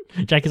thinking?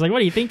 Jackie's like,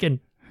 what are you thinking?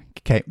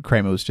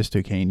 Kramer was just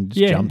too keen.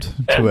 Just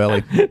jumped too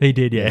early. He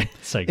did, yeah.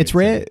 So good, it's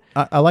rare.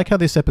 I like how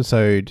this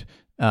episode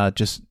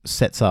just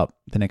sets up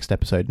the next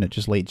episode and it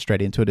just leads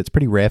straight into it. It's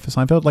pretty rare for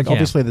Seinfeld.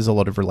 Obviously there's a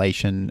lot of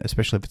relation,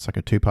 especially if it's like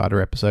a two-parter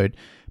episode,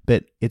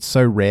 but it's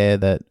so rare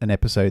that an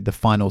episode, the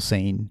final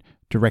scene,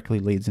 directly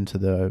leads into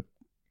the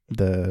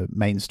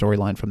main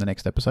storyline from the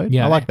next episode.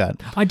 Yeah, I like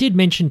that. I did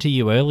mention to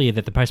you earlier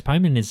that the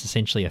postponement is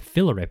essentially a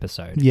filler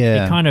episode.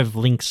 Yeah. It kind of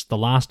links the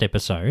last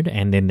episode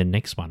and then the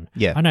next one.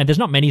 Yeah. I know, there's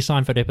not many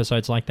Seinfeld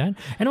episodes like that.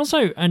 And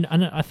also, and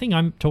a thing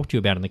I talked to you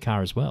about in the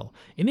car as well,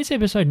 in this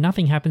episode,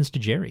 nothing happens to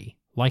Jerry.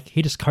 Like,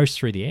 he just coasts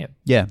through the air.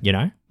 Yeah.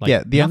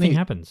 Nothing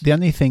happens. The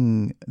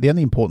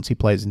only importance he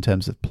plays in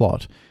terms of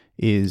plot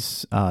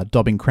is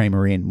dobbing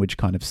Kramer in, which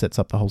kind of sets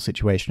up the whole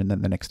situation and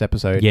then the next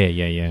episode.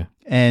 Yeah.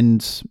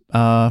 And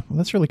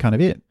that's really kind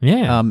of it.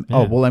 Yeah.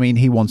 Oh, well, I mean,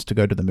 he wants to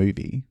go to the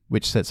movie,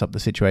 which sets up the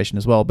situation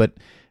as well, but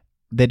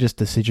they're just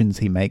decisions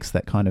he makes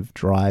that kind of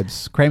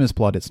drives Kramer's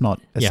plot. It's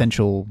not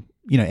essential.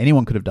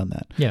 Anyone could have done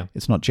that. Yeah.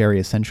 It's not Jerry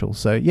essential.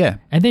 So, yeah.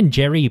 And then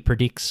Jerry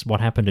predicts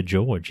what happened to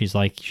George. He's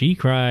like, she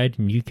cried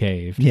and you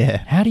caved. Yeah.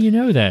 How do you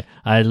know that?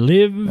 I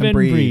live and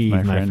breathe,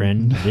 my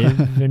friend.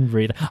 Live and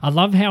breathe. I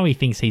love how he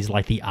thinks he's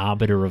like the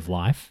arbiter of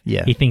life.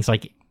 Yeah. He thinks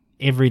like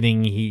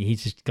everything,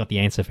 he's just got the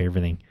answer for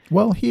everything.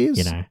 Well, he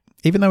is.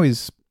 Even though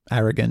he's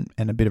arrogant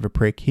and a bit of a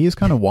prick, he is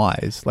kind of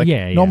wise.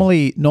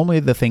 Normally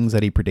the things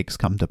that he predicts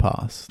come to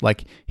pass.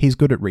 Like, he's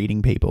good at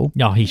reading people.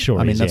 No, he sure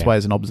is. I mean, that's why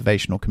he's an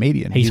observational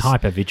comedian. He's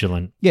hyper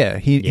vigilant. Yeah,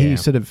 he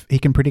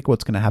can predict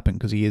what's going to happen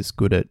because he is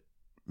good at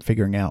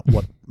figuring out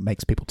what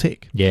makes people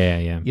tick. Yeah.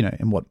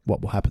 And what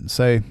will happen.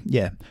 So,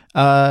 yeah.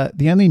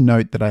 The only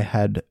note that I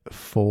had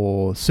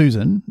for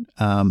Susan,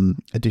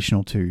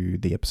 additional to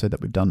the episode that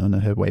we've done on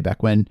her way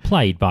back when.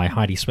 Played by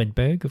Heidi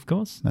Swedberg, of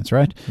course. That's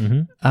right.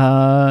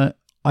 Mm-hmm.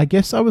 I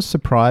guess I was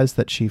surprised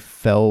that she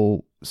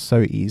fell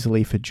so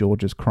easily for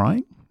George's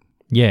crying.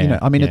 Yeah.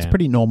 It's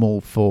pretty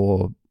normal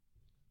for,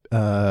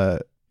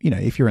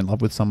 if you're in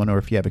love with someone or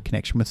if you have a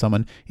connection with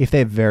someone, if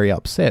they're very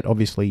upset,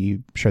 obviously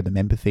you show them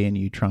empathy and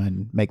you try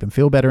and make them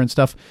feel better and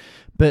stuff.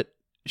 But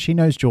she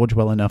knows George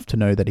well enough to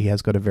know that he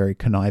has got a very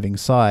conniving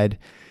side.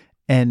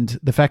 And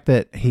the fact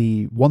that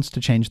he wants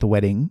to change the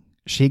wedding,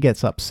 she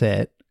gets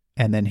upset.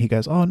 And then he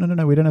goes, oh,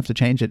 no, we don't have to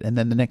change it. And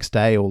then the next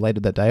day or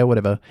later that day or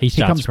whatever, he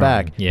comes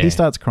crying. back. Yeah. He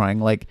starts crying.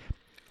 Like,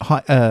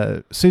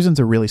 Susan's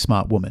a really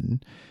smart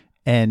woman.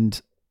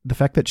 And the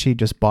fact that she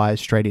just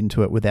buys straight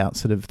into it without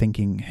sort of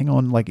thinking, hang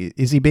on, like,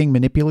 is he being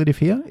manipulative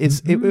here?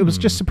 It was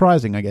just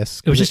surprising, I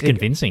guess. It was just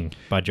convincing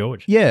by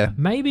George. Yeah.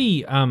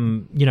 Maybe,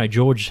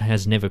 George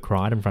has never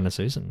cried in front of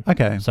Susan.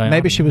 Okay. So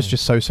maybe she was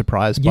just so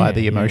surprised by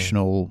the Yeah.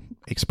 emotional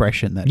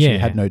expression that she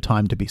had no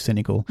time to be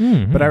cynical.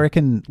 Mm-hmm. But I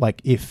reckon,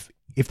 like,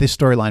 if this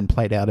storyline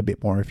played out a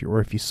bit more, if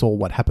you saw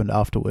what happened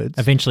afterwards,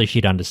 eventually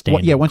she'd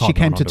understand. Once she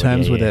came to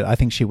terms with it, I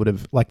think she would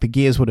have, like, the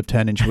gears would have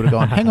turned and she would have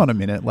gone, hang on a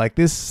minute, like,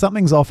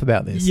 something's off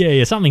about this.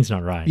 Yeah, something's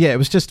not right. Yeah, it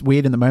was just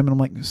weird in the moment. I'm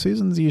like,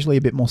 Susan's usually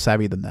a bit more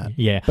savvy than that.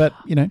 Yeah. But,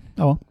 oh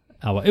well.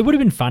 Oh, well, it would have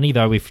been funny,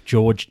 though, if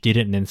George did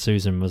it and then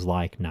Susan was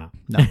like, no.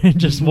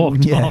 Just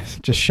walked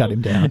off. Just shut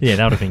him down. Yeah,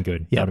 that would have been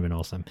good. Yeah. That would have been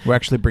awesome. We're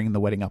actually bringing the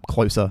wedding up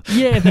closer.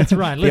 Yeah, that's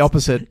right. The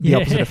opposite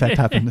effect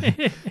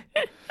happened.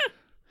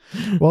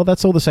 Well,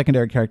 that's all the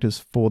secondary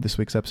characters for this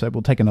week's episode.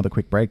 We'll take another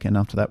quick break, and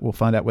after that, we'll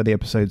find out where the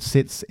episode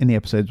sits in the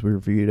episodes we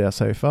reviewed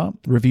so far.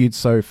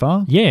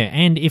 Yeah,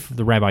 and if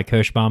the Rabbi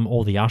Kirschbaum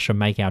or the Usher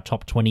make our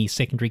top 20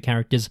 secondary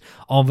characters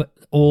of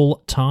all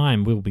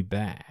time, we'll be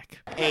back.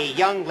 A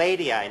young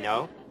lady I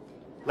know,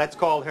 let's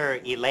call her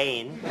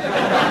Elaine,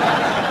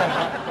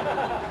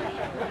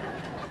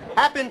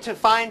 happened to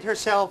find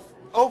herself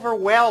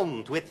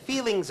overwhelmed with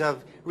feelings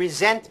of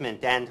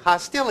resentment and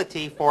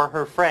hostility for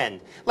her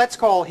friend. Let's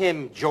call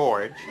him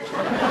George.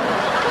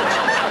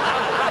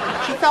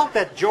 She felt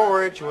that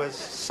George was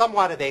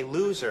somewhat of a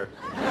loser,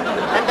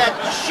 and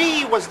that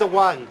she was the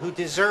one who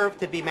deserved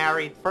to be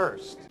married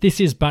first.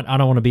 This is But I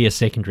Don't Want to Be a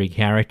Secondary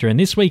Character, and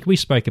this week we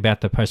spoke about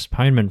the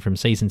postponement from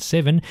Season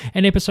 7,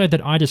 an episode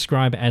that I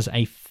describe as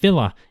a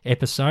filler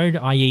episode,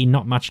 i.e.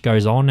 not much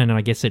goes on, and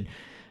I guess it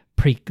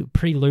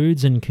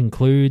preludes and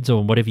concludes,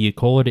 or whatever you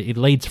call it. It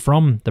leads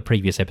from the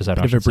previous episode,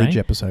 I should say. A bridge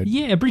episode.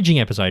 Yeah, a bridging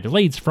episode. It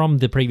leads from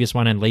the previous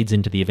one and leads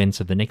into the events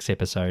of the next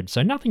episode.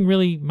 So nothing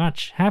really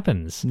much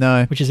happens.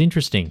 No. Which is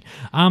interesting.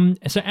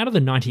 So out of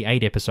the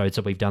 98 episodes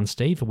that we've done,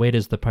 Steve, where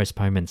does the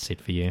postponement sit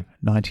for you?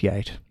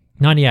 98.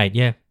 98,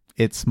 yeah.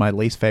 It's my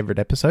least favorite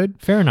episode.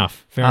 Fair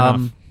enough.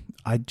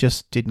 I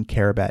just didn't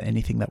care about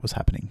anything that was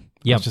happening.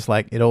 Yep. It's just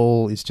like, it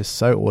all is just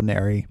so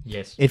ordinary.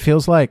 Yes. It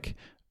feels like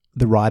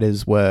the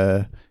writers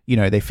were,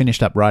 they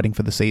finished up writing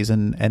for the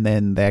season and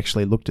then they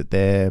actually looked at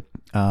their,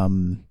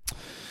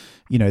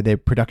 their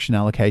production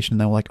allocation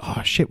and they were like,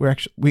 oh shit,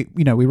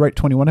 we wrote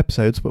 21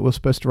 episodes, but we're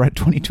supposed to write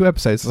 22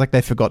 episodes. It's like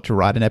they forgot to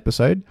write an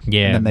episode.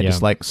 Yeah. And then they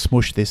just like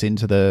smushed this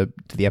into the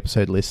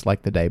episode list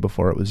like the day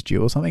before it was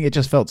due or something. It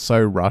just felt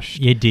so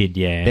rushed. It did,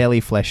 yeah.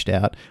 Barely fleshed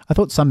out. I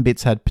thought some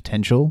bits had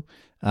potential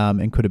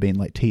and could have been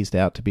like teased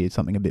out to be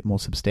something a bit more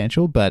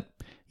substantial, but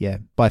yeah,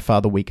 by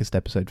far the weakest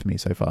episode for me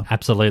so far.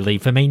 Absolutely.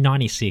 For me,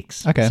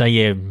 96. Okay. So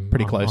yeah,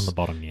 pretty close. On the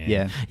bottom, yeah.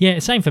 Yeah. Yeah,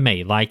 same for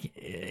me. Like,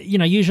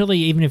 usually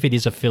even if it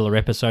is a filler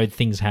episode,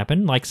 things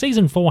happen. Like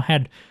Season 4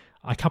 had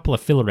a couple of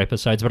filler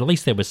episodes, but at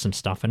least there was some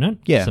stuff in it.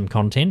 Yeah. Some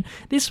content.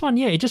 This one,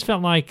 yeah, it just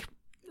felt like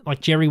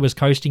Jerry was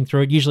coasting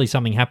through it. Usually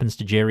something happens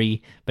to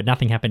Jerry, but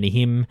nothing happened to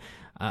him.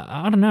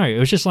 I don't know. It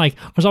was just like,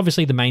 because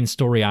obviously the main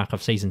story arc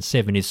of Season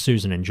 7 is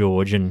Susan and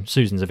George and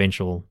Susan's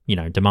eventual,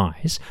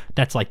 demise.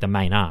 That's like the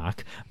main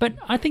arc. But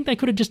I think they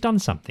could have just done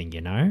something,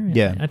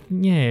 Yeah.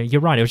 Yeah, you're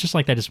right. It was just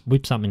like they just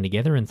whipped something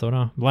together and thought,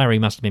 oh, Larry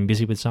must have been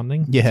busy with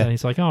something. Yeah. So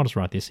he's like, oh, I'll just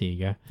write this. Here you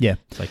go. Yeah.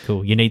 It's like,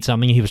 cool. You need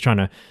something? He was trying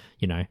to,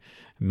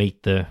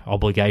 meet the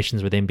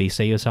obligations with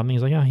NBC or something.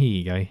 He's like, oh, here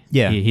you go.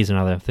 Yeah. Here's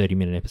another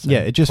 30-minute episode. Yeah,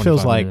 it just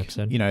feels like,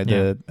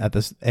 episode. at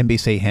this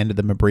NBC handed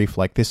them a brief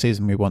like, this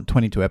season we want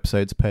 22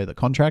 episodes per the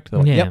contract. They're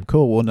like, Yeah. yep,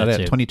 cool, we'll That's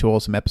have it. 22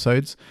 awesome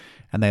episodes.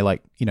 And they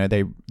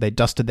they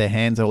dusted their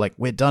hands. They were like,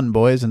 we're done,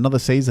 boys, another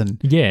season.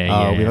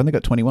 Yeah. We've only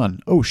got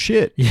 21. Oh,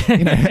 shit.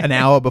 An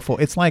hour before.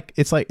 It's like,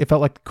 it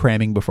felt like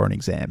cramming before an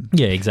exam.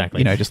 Yeah,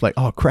 exactly. Just like,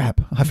 oh,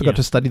 crap, I forgot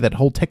to study that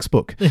whole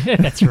textbook.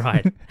 That's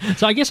right.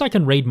 So I guess I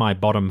can read my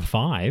bottom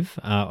 5,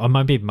 or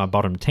maybe my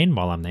bottom 10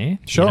 while I'm there.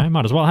 Sure.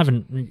 Might as well.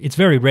 It's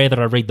very rare that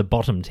I read the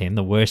bottom 10,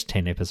 the worst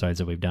 10 episodes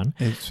that we've done.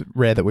 It's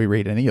rare that we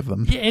read any of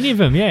them. Yeah, any of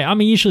them, yeah. I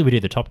mean, usually we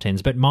do the top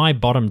 10s, but my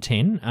bottom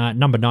 10,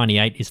 number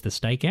 98 is The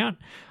Stakeout.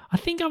 I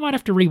think I might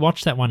have to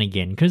rewatch that one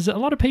again because a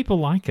lot of people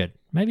like it.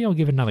 Maybe I'll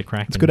give it another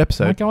crack. It's a good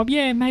episode. Go up.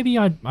 Yeah, maybe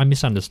I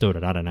misunderstood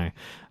it. I don't know.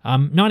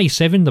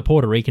 97, The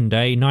Puerto Rican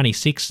Day.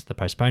 96, The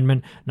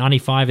Postponement.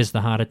 95 is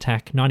The Heart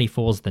Attack.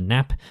 94 is The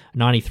Nap.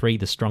 93,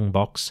 The Strong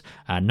Box.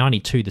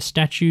 92, The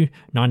Statue.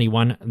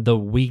 91, The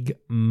Wig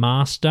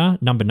Master.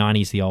 Number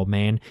 90 is The Old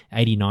Man.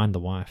 89, The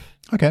Wife.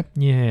 Okay.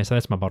 Yeah, so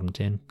that's my bottom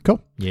 10.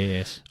 Cool.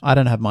 Yes. I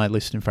don't have my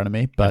list in front of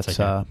me, but That's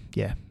okay.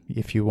 yeah,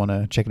 if you want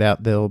to check it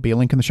out, there'll be a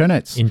link in the show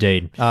notes.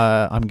 Indeed.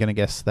 I'm going to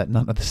guess that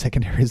none of the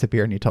secondaries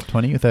appear in your top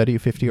 20 or 30 or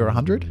 50 or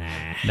 100.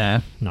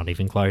 Nah. Not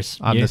even close.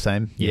 I'm the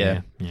same.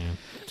 Yeah.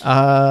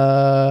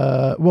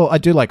 Yeah. Well, I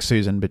do like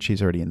Susan, but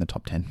she's already in the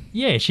top 10.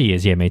 Yeah, she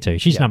is. Yeah, me too.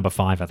 She's number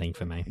 5, I think,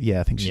 for me. Yeah,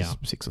 I think she's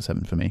 6 or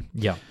 7 for me.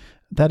 Yeah.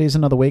 That is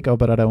another week,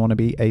 but I don't want to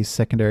be a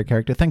secondary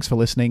character. Thanks for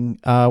listening.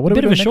 A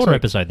bit of a shorter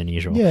episode than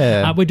usual.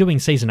 Yeah. We're doing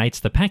Season 8's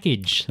The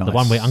Package, the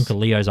one where Uncle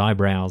Leo's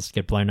eyebrows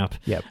get blown up.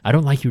 Yep. I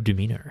don't like your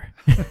demeanor.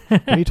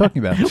 What are you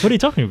talking about? What are you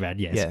talking about?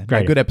 Yes. Yeah,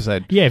 great. good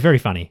episode. Yeah, very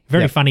funny.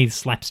 Very funny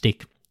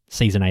slapstick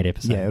Season 8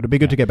 episode. Yeah, it would be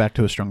good to get back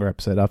to a stronger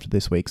episode after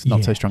this week's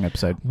not so strong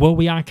episode. Well,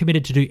 we are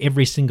committed to do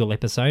every single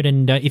episode,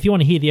 and if you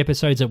want to hear the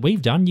episodes that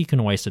we've done, you can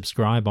always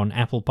subscribe on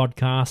Apple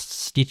Podcasts,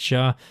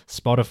 Stitcher,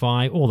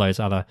 Spotify, all those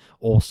other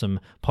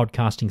awesome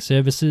podcasting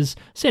services.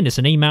 Send us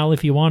an email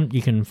if you want.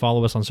 You can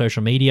follow us on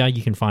social media.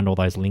 You can find all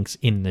those links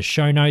in the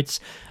show notes.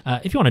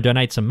 If you want to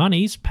donate some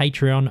monies,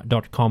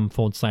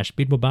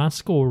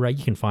 patreon.com/bidwabask, or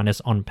you can find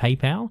us on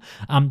PayPal.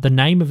 The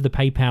name of the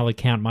PayPal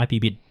account might be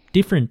a bit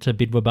different to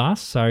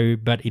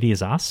Bidwabas, but it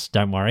is us.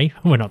 Don't worry,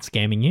 we're not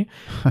scamming you.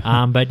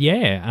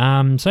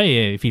 So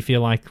if you feel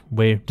like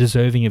we're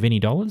deserving of any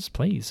dollars,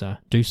 please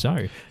do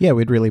so. Yeah,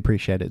 we'd really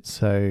appreciate it.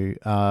 So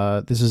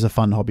this is a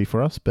fun hobby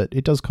for us, but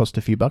it does cost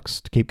a few bucks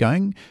to keep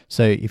going.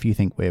 So if you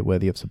think we're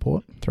worthy of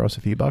support, throw us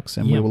a few bucks,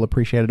 and we will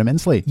appreciate it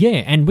immensely.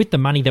 Yeah, and with the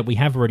money that we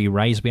have already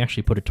raised, we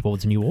actually put it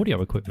towards new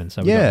audio equipment.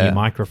 So we've got new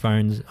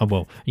microphones,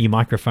 new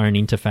microphone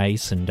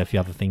interface, and a few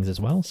other things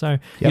as well. So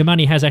your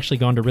money has actually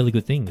gone to really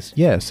good things.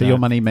 Yeah. So your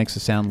money makes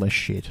us sound less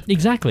shit.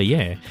 Exactly,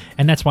 yeah.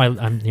 And that's why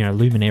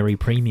Luminary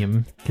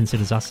Premium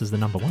considers us as the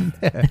number 1.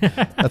 Yeah.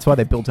 That's why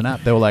they built an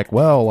app. They were like,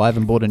 well, I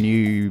haven't bought a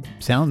new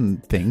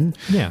sound thing.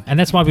 Yeah, and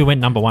that's why we went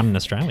number 1 in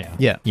Australia.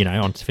 Yeah.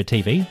 For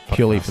TV.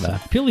 Purely for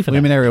that.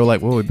 Luminary were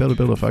like, well, we better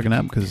build a fucking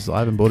app because I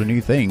haven't bought a new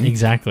thing.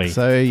 Exactly.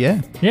 So,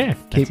 yeah. Yeah.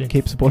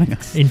 Keep supporting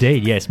us.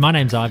 Indeed, yes. My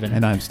name's Ivan.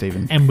 And I'm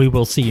Stephen. And we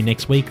will see you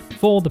next week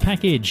for The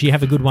Package. You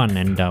have a good one,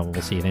 and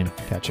we'll see you then.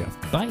 Catch ya.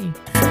 Bye.